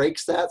that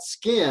breaks that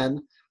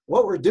skin,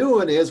 what we're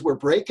doing is we're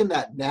breaking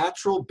that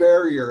natural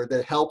barrier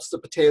that helps the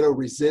potato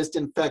resist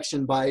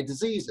infection by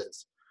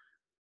diseases.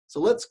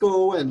 So let's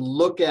go and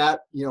look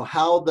at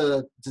how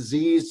the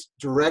disease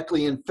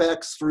directly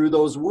infects through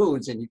those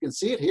wounds. And you can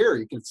see it here.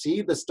 You can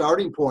see the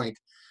starting point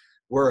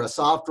where a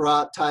soft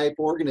rot type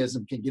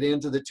organism can get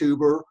into the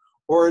tuber,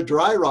 or a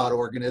dry rot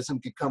organism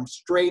can come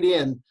straight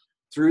in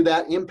through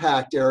that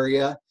impact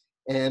area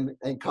and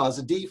cause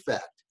a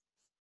defect.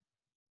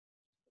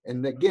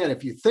 And again,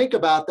 if you think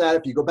about that,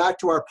 if you go back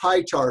to our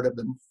pie chart of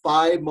the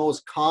 5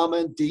 most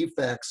common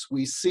defects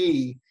we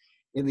see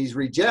in these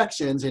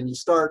rejections, and you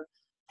start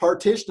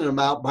partitioning them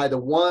out by the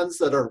ones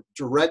that are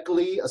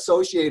directly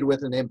associated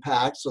with an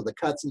impact, so the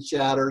cuts and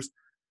shatters,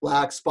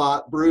 black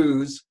spot,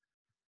 bruise,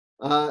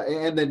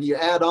 and then you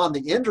add on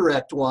the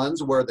indirect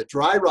ones where the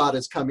dry rot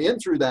has come in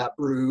through that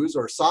bruise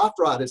or soft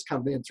rot has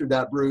come in through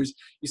that bruise,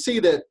 you see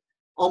that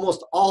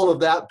almost all of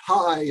that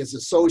pie is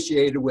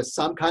associated with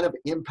some kind of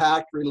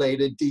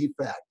impact-related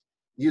defect,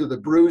 either the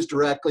bruise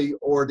directly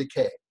or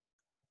decay.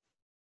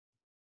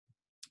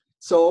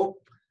 So,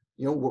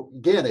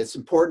 again, it's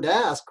important to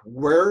ask,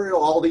 where are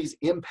all these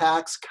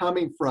impacts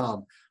coming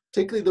from,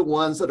 particularly the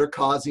ones that are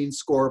causing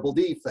scoreable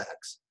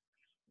defects?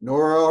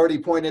 Nora already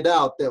pointed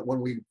out that when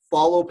we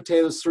follow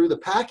potatoes through the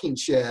packing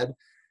shed,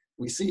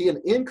 we see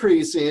an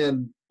increase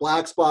in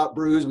black spot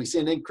bruise, we see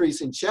an increase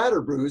in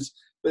shatter bruise,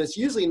 but it's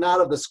usually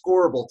not of the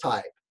scoreable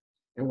type.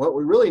 And what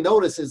we really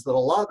notice is that a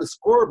lot of the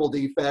scoreable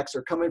defects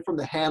are coming from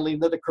the handling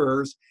that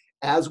occurs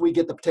as we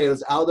get the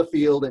potatoes out of the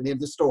field and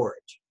into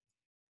storage.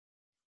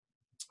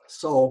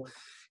 So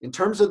in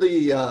terms of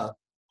the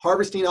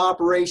harvesting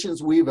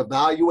operations we've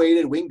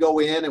evaluated. We can go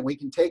in and we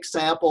can take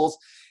samples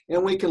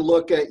and we can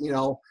look at,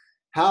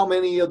 how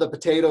many of the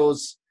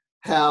potatoes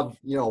have,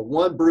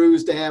 one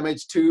bruise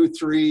damage, 2,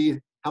 3,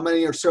 how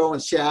many are showing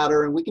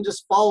shatter, and we can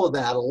just follow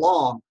that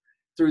along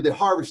through the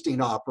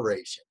harvesting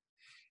operation.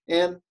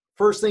 And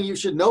first thing you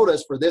should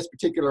notice for this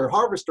particular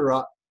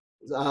harvester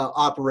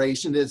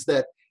operation is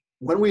that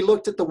when we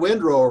looked at the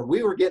windrower,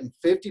 we were getting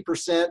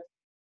 50%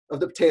 of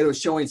the potatoes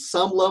showing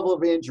some level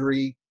of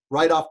injury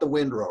right off the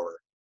windrower.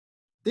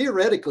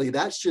 Theoretically,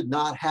 that should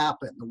not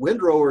happen. The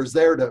windrower is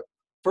there to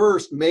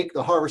first make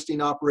the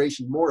harvesting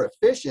operation more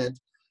efficient,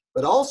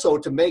 but also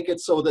to make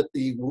it so that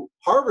the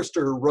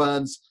harvester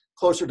runs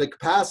closer to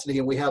capacity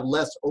and we have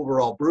less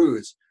overall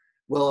bruise.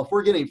 Well, if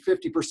we're getting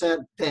 50%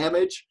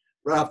 damage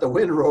right off the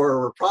windrower,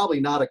 we're probably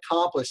not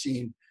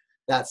accomplishing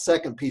that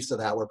second piece of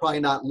that. We're probably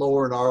not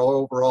lowering our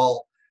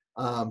overall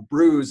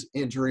bruise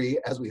injury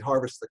as we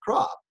harvest the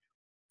crop.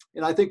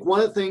 And I think one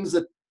of the things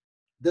that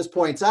this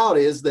points out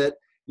is that,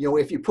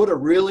 if you put a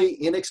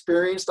really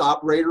inexperienced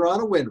operator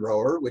on a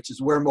windrower, which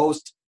is where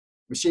most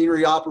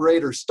machinery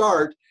operators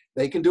start,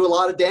 they can do a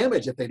lot of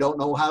damage if they don't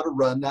know how to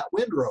run that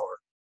windrower.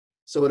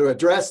 So to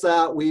address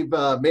that, we've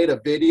made a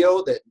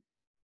video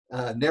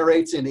that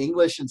narrates in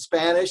English and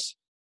Spanish,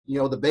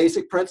 the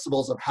basic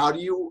principles of how do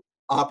you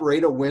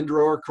operate a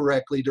windrower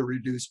correctly to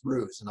reduce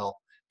bruise. And I'll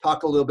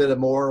talk a little bit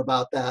more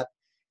about that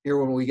here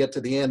when we get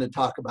to the end and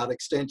talk about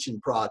extension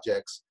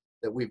projects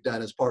that we've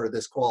done as part of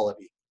this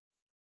quality.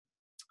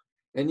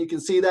 And you can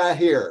see that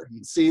here. You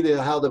can see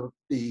how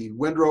the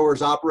windrower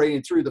is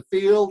operating through the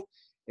field.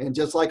 And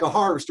just like a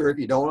harvester, if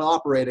you don't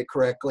operate it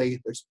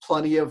correctly, there's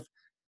plenty of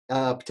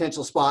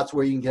potential spots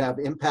where you can have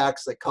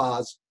impacts that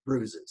cause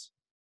bruises.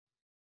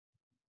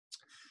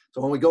 So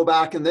when we go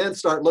back and then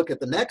start look at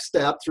the next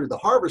step through the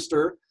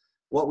harvester,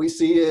 what we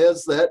see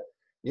is that,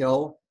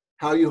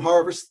 how you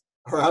harvest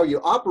or how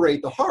you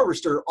operate the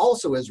harvester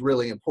also is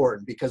really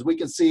important, because we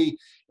can see,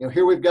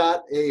 here we've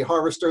got a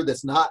harvester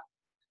that's not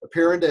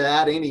appearing to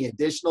add any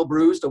additional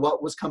bruise to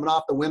what was coming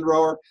off the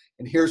windrower,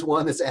 and here's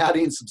one that's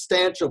adding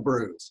substantial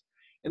bruise.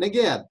 And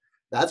again,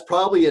 that's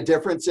probably a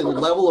difference in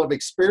level of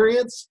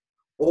experience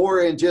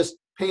or in just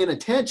paying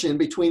attention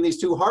between these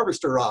two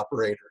harvester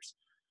operators.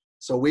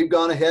 So we've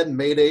gone ahead and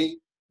made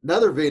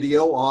another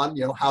video on,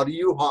 how do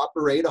you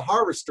operate a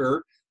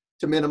harvester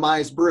to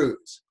minimize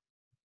bruise.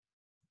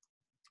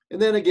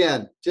 And then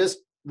again, just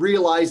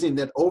realizing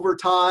that over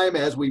time,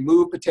 as we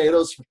move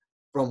potatoes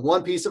from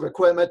one piece of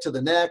equipment to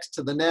the next,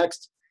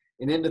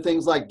 and into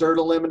things like dirt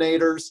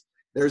eliminators,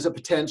 there's a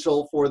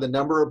potential for the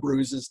number of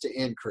bruises to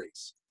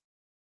increase.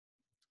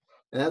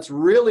 And that's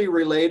really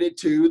related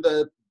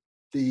to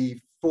the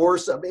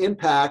force of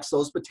impacts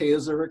those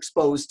potatoes are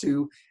exposed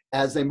to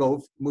as they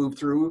move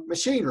through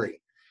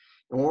machinery.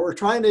 And what we're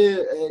trying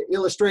to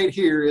illustrate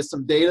here is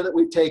some data that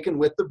we've taken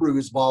with the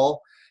bruise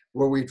ball,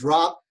 where we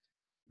drop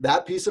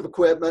that piece of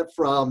equipment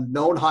from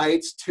known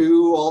heights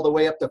to all the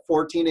way up to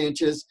 14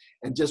 inches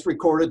and just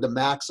recorded the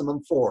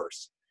maximum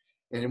force.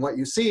 And what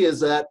you see is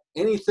that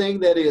anything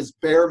that is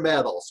bare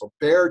metal, so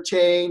bare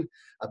chain,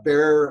 a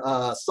bare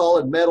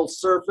solid metal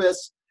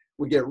surface,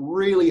 we get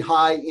really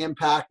high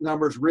impact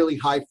numbers, really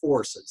high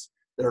forces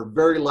that are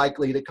very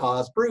likely to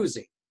cause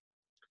bruising.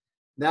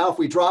 Now, if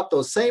we drop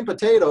those same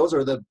potatoes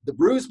or the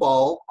bruise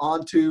ball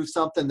onto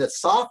something that's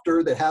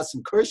softer, that has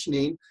some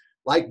cushioning,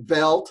 like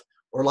belt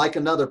or like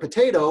another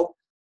potato,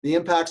 the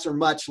impacts are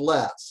much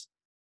less.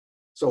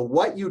 So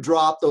what you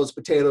drop those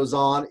potatoes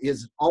on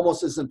is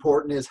almost as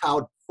important as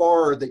how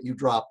far that you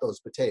drop those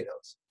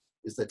potatoes,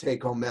 is the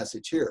take-home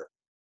message here.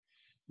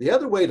 The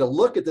other way to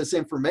look at this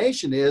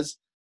information is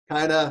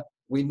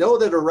we know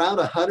that around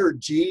 100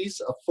 G's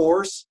of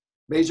force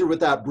measured with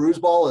that bruise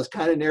ball is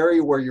kind of an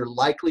area where you're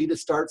likely to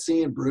start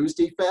seeing bruise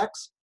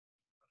defects.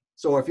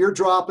 So if you're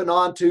dropping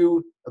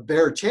onto a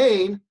bare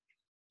chain,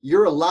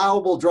 your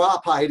allowable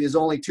drop height is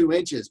only 2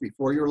 inches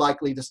before you're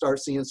likely to start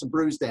seeing some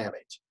bruise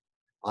damage.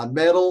 On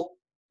metal,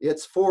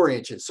 it's 4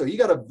 inches. So you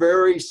got a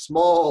very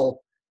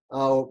small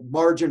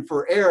margin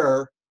for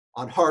error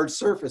on hard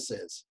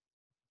surfaces.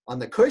 On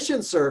the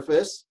cushion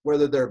surface,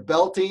 whether they're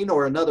belting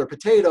or another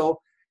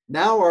potato,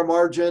 now our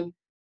margin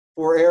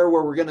for error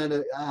where we're going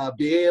to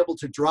be able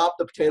to drop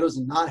the potatoes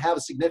and not have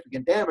a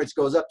significant damage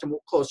goes up to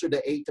closer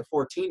to 8 to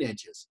 14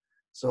 inches.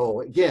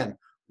 So again,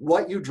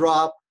 what you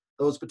drop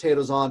those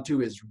potatoes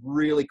onto is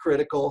really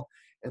critical.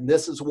 And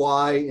this is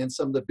why in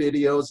some of the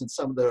videos and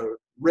some of the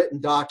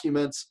written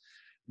documents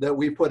that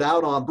we put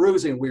out on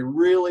bruising, we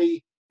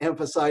really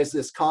emphasize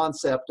this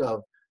concept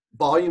of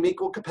volume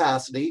equal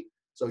capacity.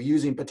 So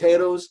using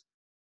potatoes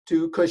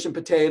to cushion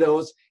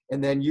potatoes,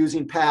 and then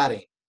using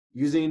padding,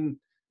 using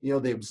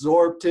the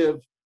absorptive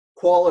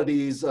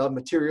qualities of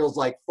materials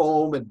like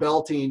foam and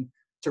belting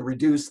to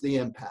reduce the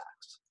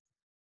impacts.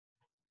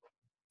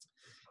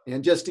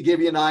 And just to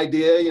give you an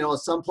idea,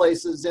 some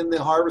places in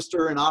the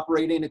harvester and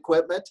operating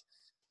equipment,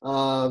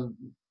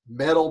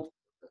 metal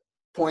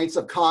points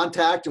of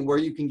contact and where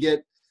you can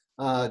get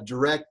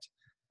direct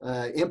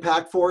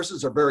impact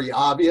forces are very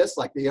obvious,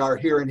 like they are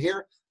here and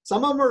here.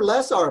 Some of them are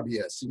less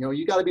obvious. You know,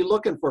 you got to be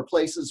looking for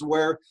places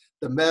where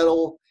the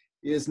metal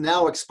is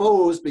now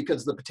exposed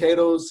because the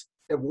potatoes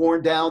have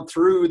worn down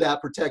through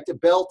that protective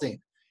belting.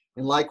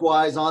 And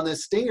likewise on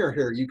this stinger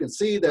here, you can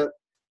see that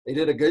they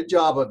did a good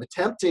job of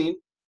attempting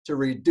to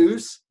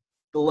reduce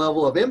the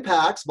level of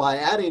impacts by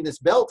adding this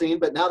belting,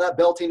 but now that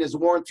belting is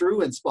worn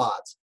through in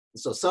spots. And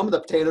so some of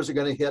the potatoes are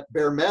going to hit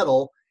bare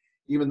metal,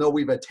 even though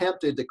we've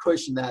attempted to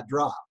cushion that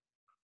drop.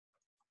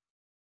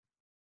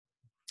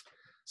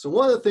 So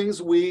one of the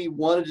things we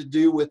wanted to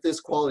do with this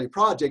quality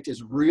project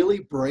is really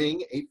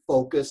bring a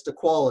focus to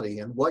quality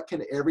and what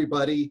can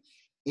everybody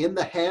in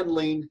the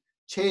handling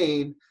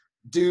chain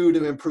do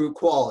to improve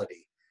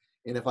quality.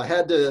 And if I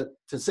had to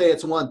say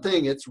it's one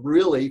thing, it's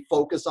really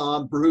focus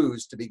on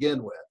brews to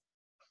begin with.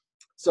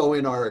 So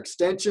in our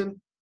extension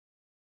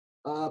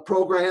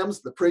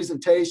programs, the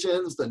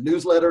presentations, the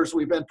newsletters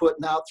we've been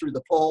putting out through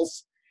the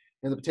Pulse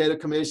and the Potato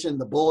Commission,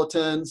 the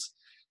bulletins,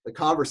 the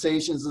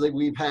conversations that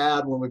we've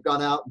had when we've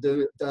gone out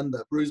and done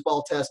the bruise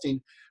ball testing,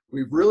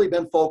 we've really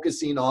been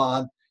focusing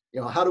on,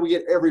 you know, how do we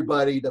get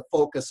everybody to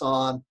focus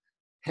on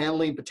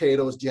handling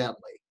potatoes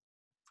gently.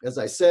 As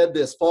I said,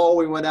 this fall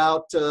we went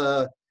out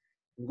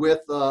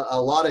with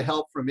a lot of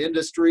help from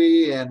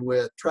industry and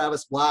with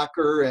Travis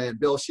Blacker and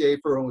Bill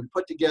Schaefer, and we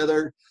put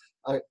together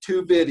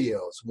 2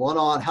 videos, one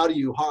on how do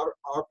you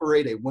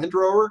operate a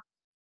windrower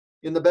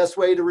in the best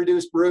way to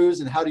reduce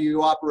bruise, and how do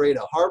you operate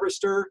a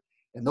harvester.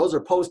 And those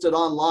are posted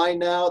online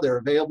now. They're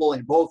available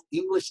in both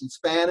English and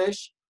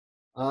Spanish.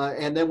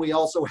 And then we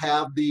also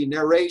have the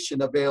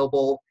narration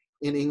available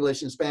in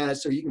English and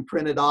Spanish, so you can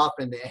print it off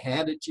and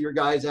hand it to your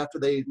guys after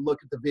they look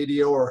at the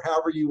video, or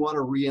however you want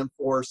to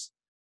reinforce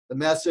the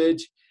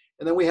message.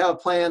 And then we have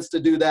plans to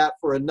do that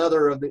for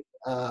another of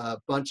the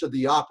bunch of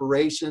the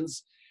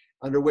operations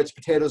under which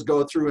potatoes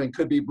go through and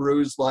could be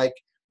bruised, like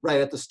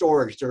right at the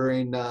storage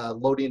during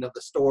loading of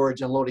the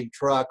storage, unloading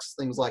trucks,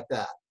 things like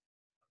that.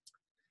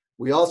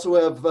 We also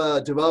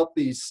have developed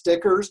these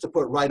stickers to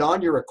put right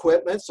on your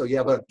equipment, so you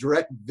have a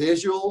direct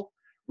visual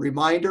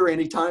reminder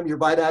anytime you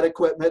buy that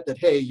equipment that,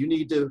 hey, you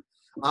need to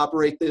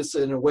operate this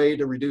in a way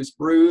to reduce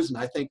bruise. And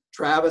I think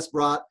Travis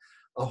brought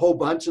a whole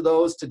bunch of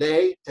those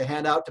today to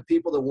hand out to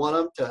people that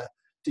want them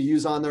to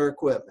use on their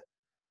equipment.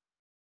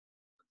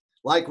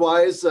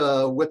 Likewise,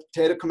 with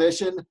Potato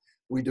Commission,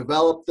 we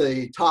developed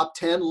the top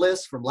 10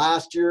 list from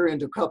last year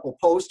into a couple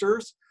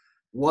posters,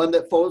 one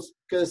that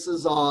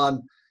focuses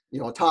on, you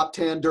know, top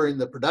 10 during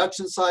the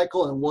production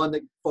cycle, and one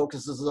that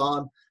focuses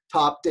on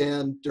top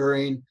 10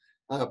 during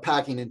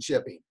packing and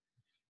shipping.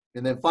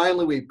 And then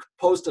finally, we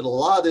posted a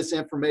lot of this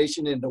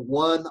information into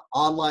one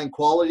online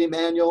quality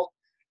manual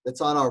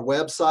that's on our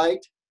website.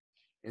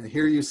 And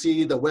here you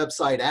see the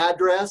website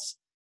address,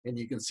 and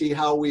you can see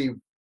how we've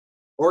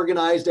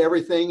organized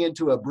everything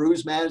into a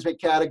bruise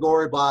management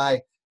category by,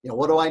 you know,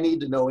 what do I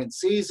need to know in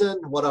season?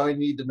 What do I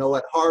need to know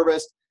at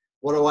harvest?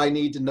 What do I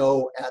need to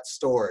know at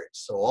storage?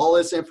 So all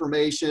this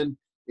information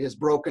is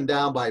broken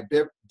down by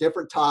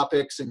different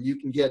topics, and you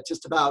can get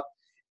just about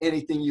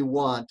anything you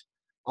want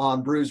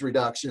on bruise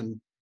reduction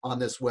on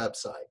this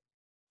website.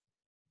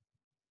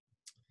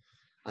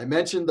 I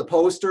mentioned the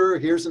poster.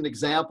 Here's an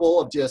example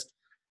of just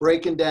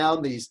breaking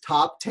down these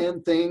top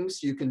 10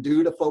 things you can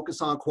do to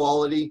focus on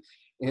quality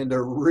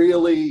into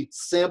really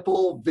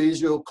simple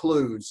visual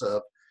clues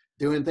of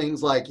doing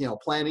things like, you know,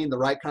 planting the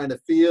right kind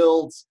of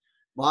fields,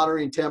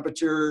 monitoring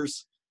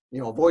temperatures,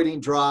 you know, avoiding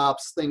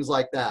drops, things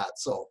like that.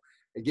 So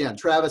again,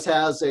 Travis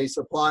has a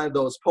supply of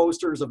those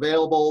posters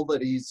available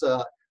that he's,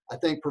 I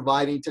think,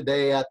 providing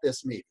today at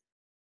this meeting.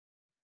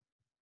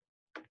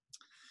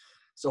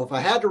 So if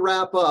I had to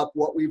wrap up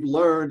what we've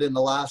learned in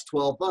the last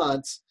 12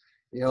 months,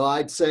 you know,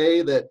 I'd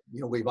say that, you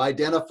know, we've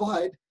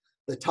identified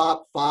the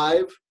top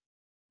 5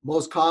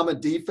 most common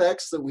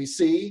defects that we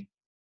see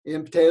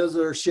in potatoes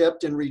that are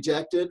shipped and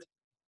rejected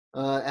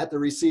at the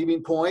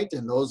receiving point,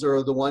 and those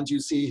are the ones you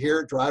see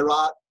here: dry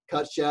rot,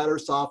 cut shatter,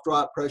 soft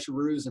rot, pressure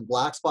bruise, and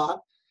black spot.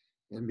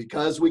 And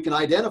because we can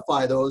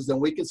identify those, then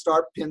we can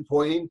start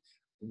pinpointing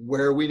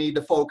where we need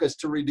to focus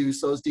to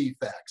reduce those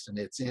defects. And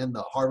it's in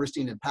the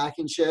harvesting and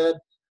packing shed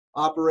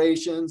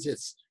operations,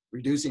 it's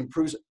reducing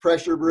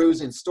pressure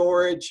bruise in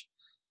storage,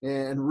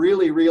 and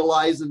really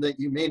realizing that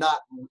you may not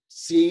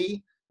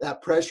see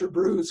that pressure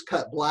bruise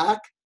cut black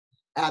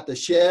at the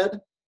shed,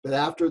 but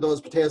after those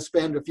potatoes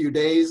spend a few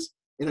days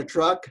in a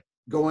truck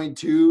going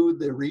to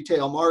the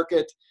retail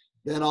market,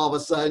 then all of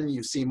a sudden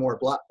you see more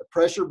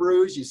pressure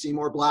bruise, you see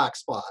more black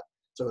spot.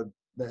 So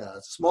the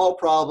small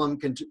problem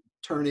can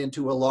turn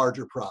into a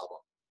larger problem.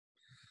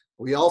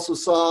 We also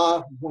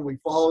saw, when we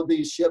followed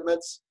these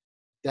shipments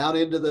down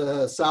into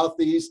the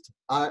southeast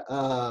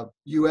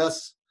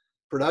U.S.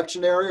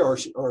 production area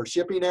or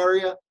shipping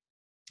area,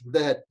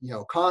 that, you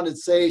know,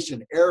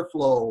 condensation,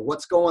 airflow,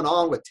 what's going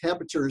on with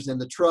temperatures in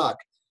the truck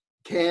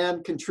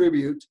can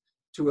contribute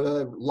to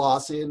a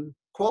loss in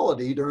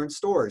quality during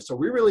storage. So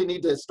we really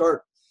need to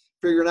start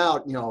figuring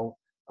out, you know,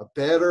 a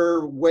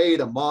better way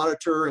to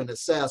monitor and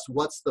assess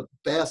what's the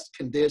best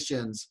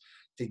conditions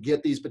to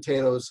get these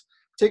potatoes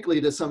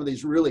particularly to some of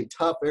these really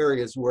tough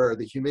areas where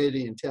the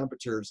humidity and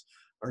temperatures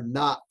are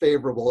not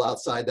favorable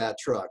outside that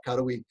truck. How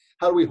do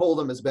we hold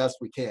them as best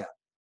we can?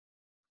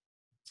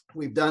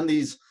 We've done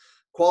these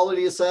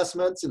quality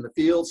assessments in the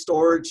field,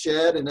 storage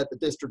shed, and at the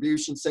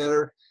distribution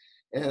center,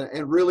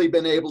 and really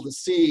been able to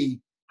see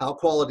how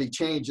quality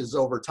changes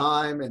over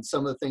time and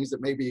some of the things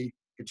that may be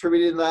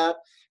contributing to that.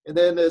 And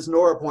then, as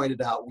Nora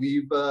pointed out,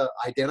 we've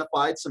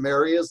identified some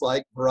areas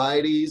like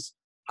varieties,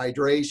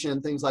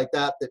 hydration, things like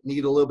that that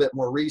need a little bit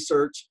more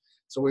research,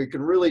 so we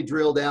can really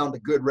drill down to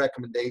good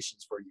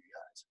recommendations for you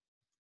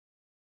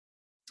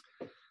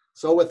guys.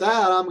 So with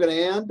that, I'm going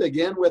to end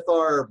again with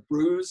our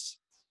Brews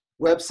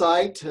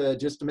website,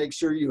 just to make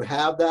sure you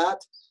have that.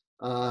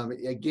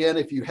 Again,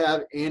 if you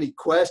have any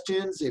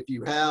questions, if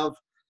you have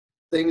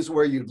things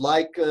where you'd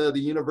like the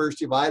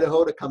University of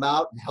Idaho to come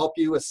out and help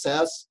you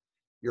assess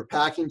your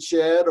packing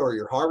shed or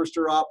your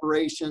harvester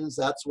operations,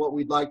 that's what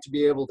we'd like to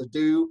be able to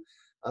do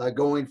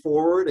going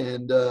forward,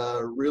 and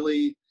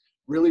really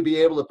be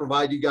able to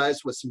provide you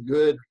guys with some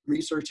good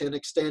research and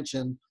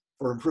extension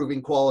for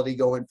improving quality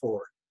going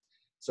forward.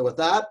 So with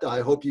that,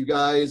 I hope you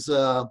guys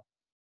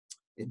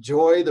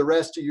enjoy the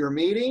rest of your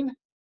meeting,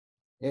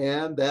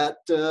 and that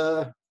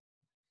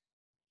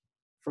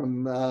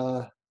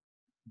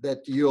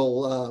that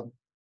you'll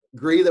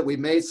agree that we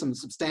made some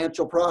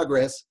substantial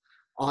progress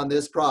on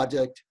this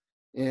project,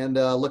 and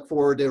look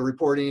forward to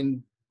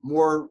reporting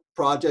more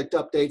project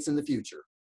updates in the future.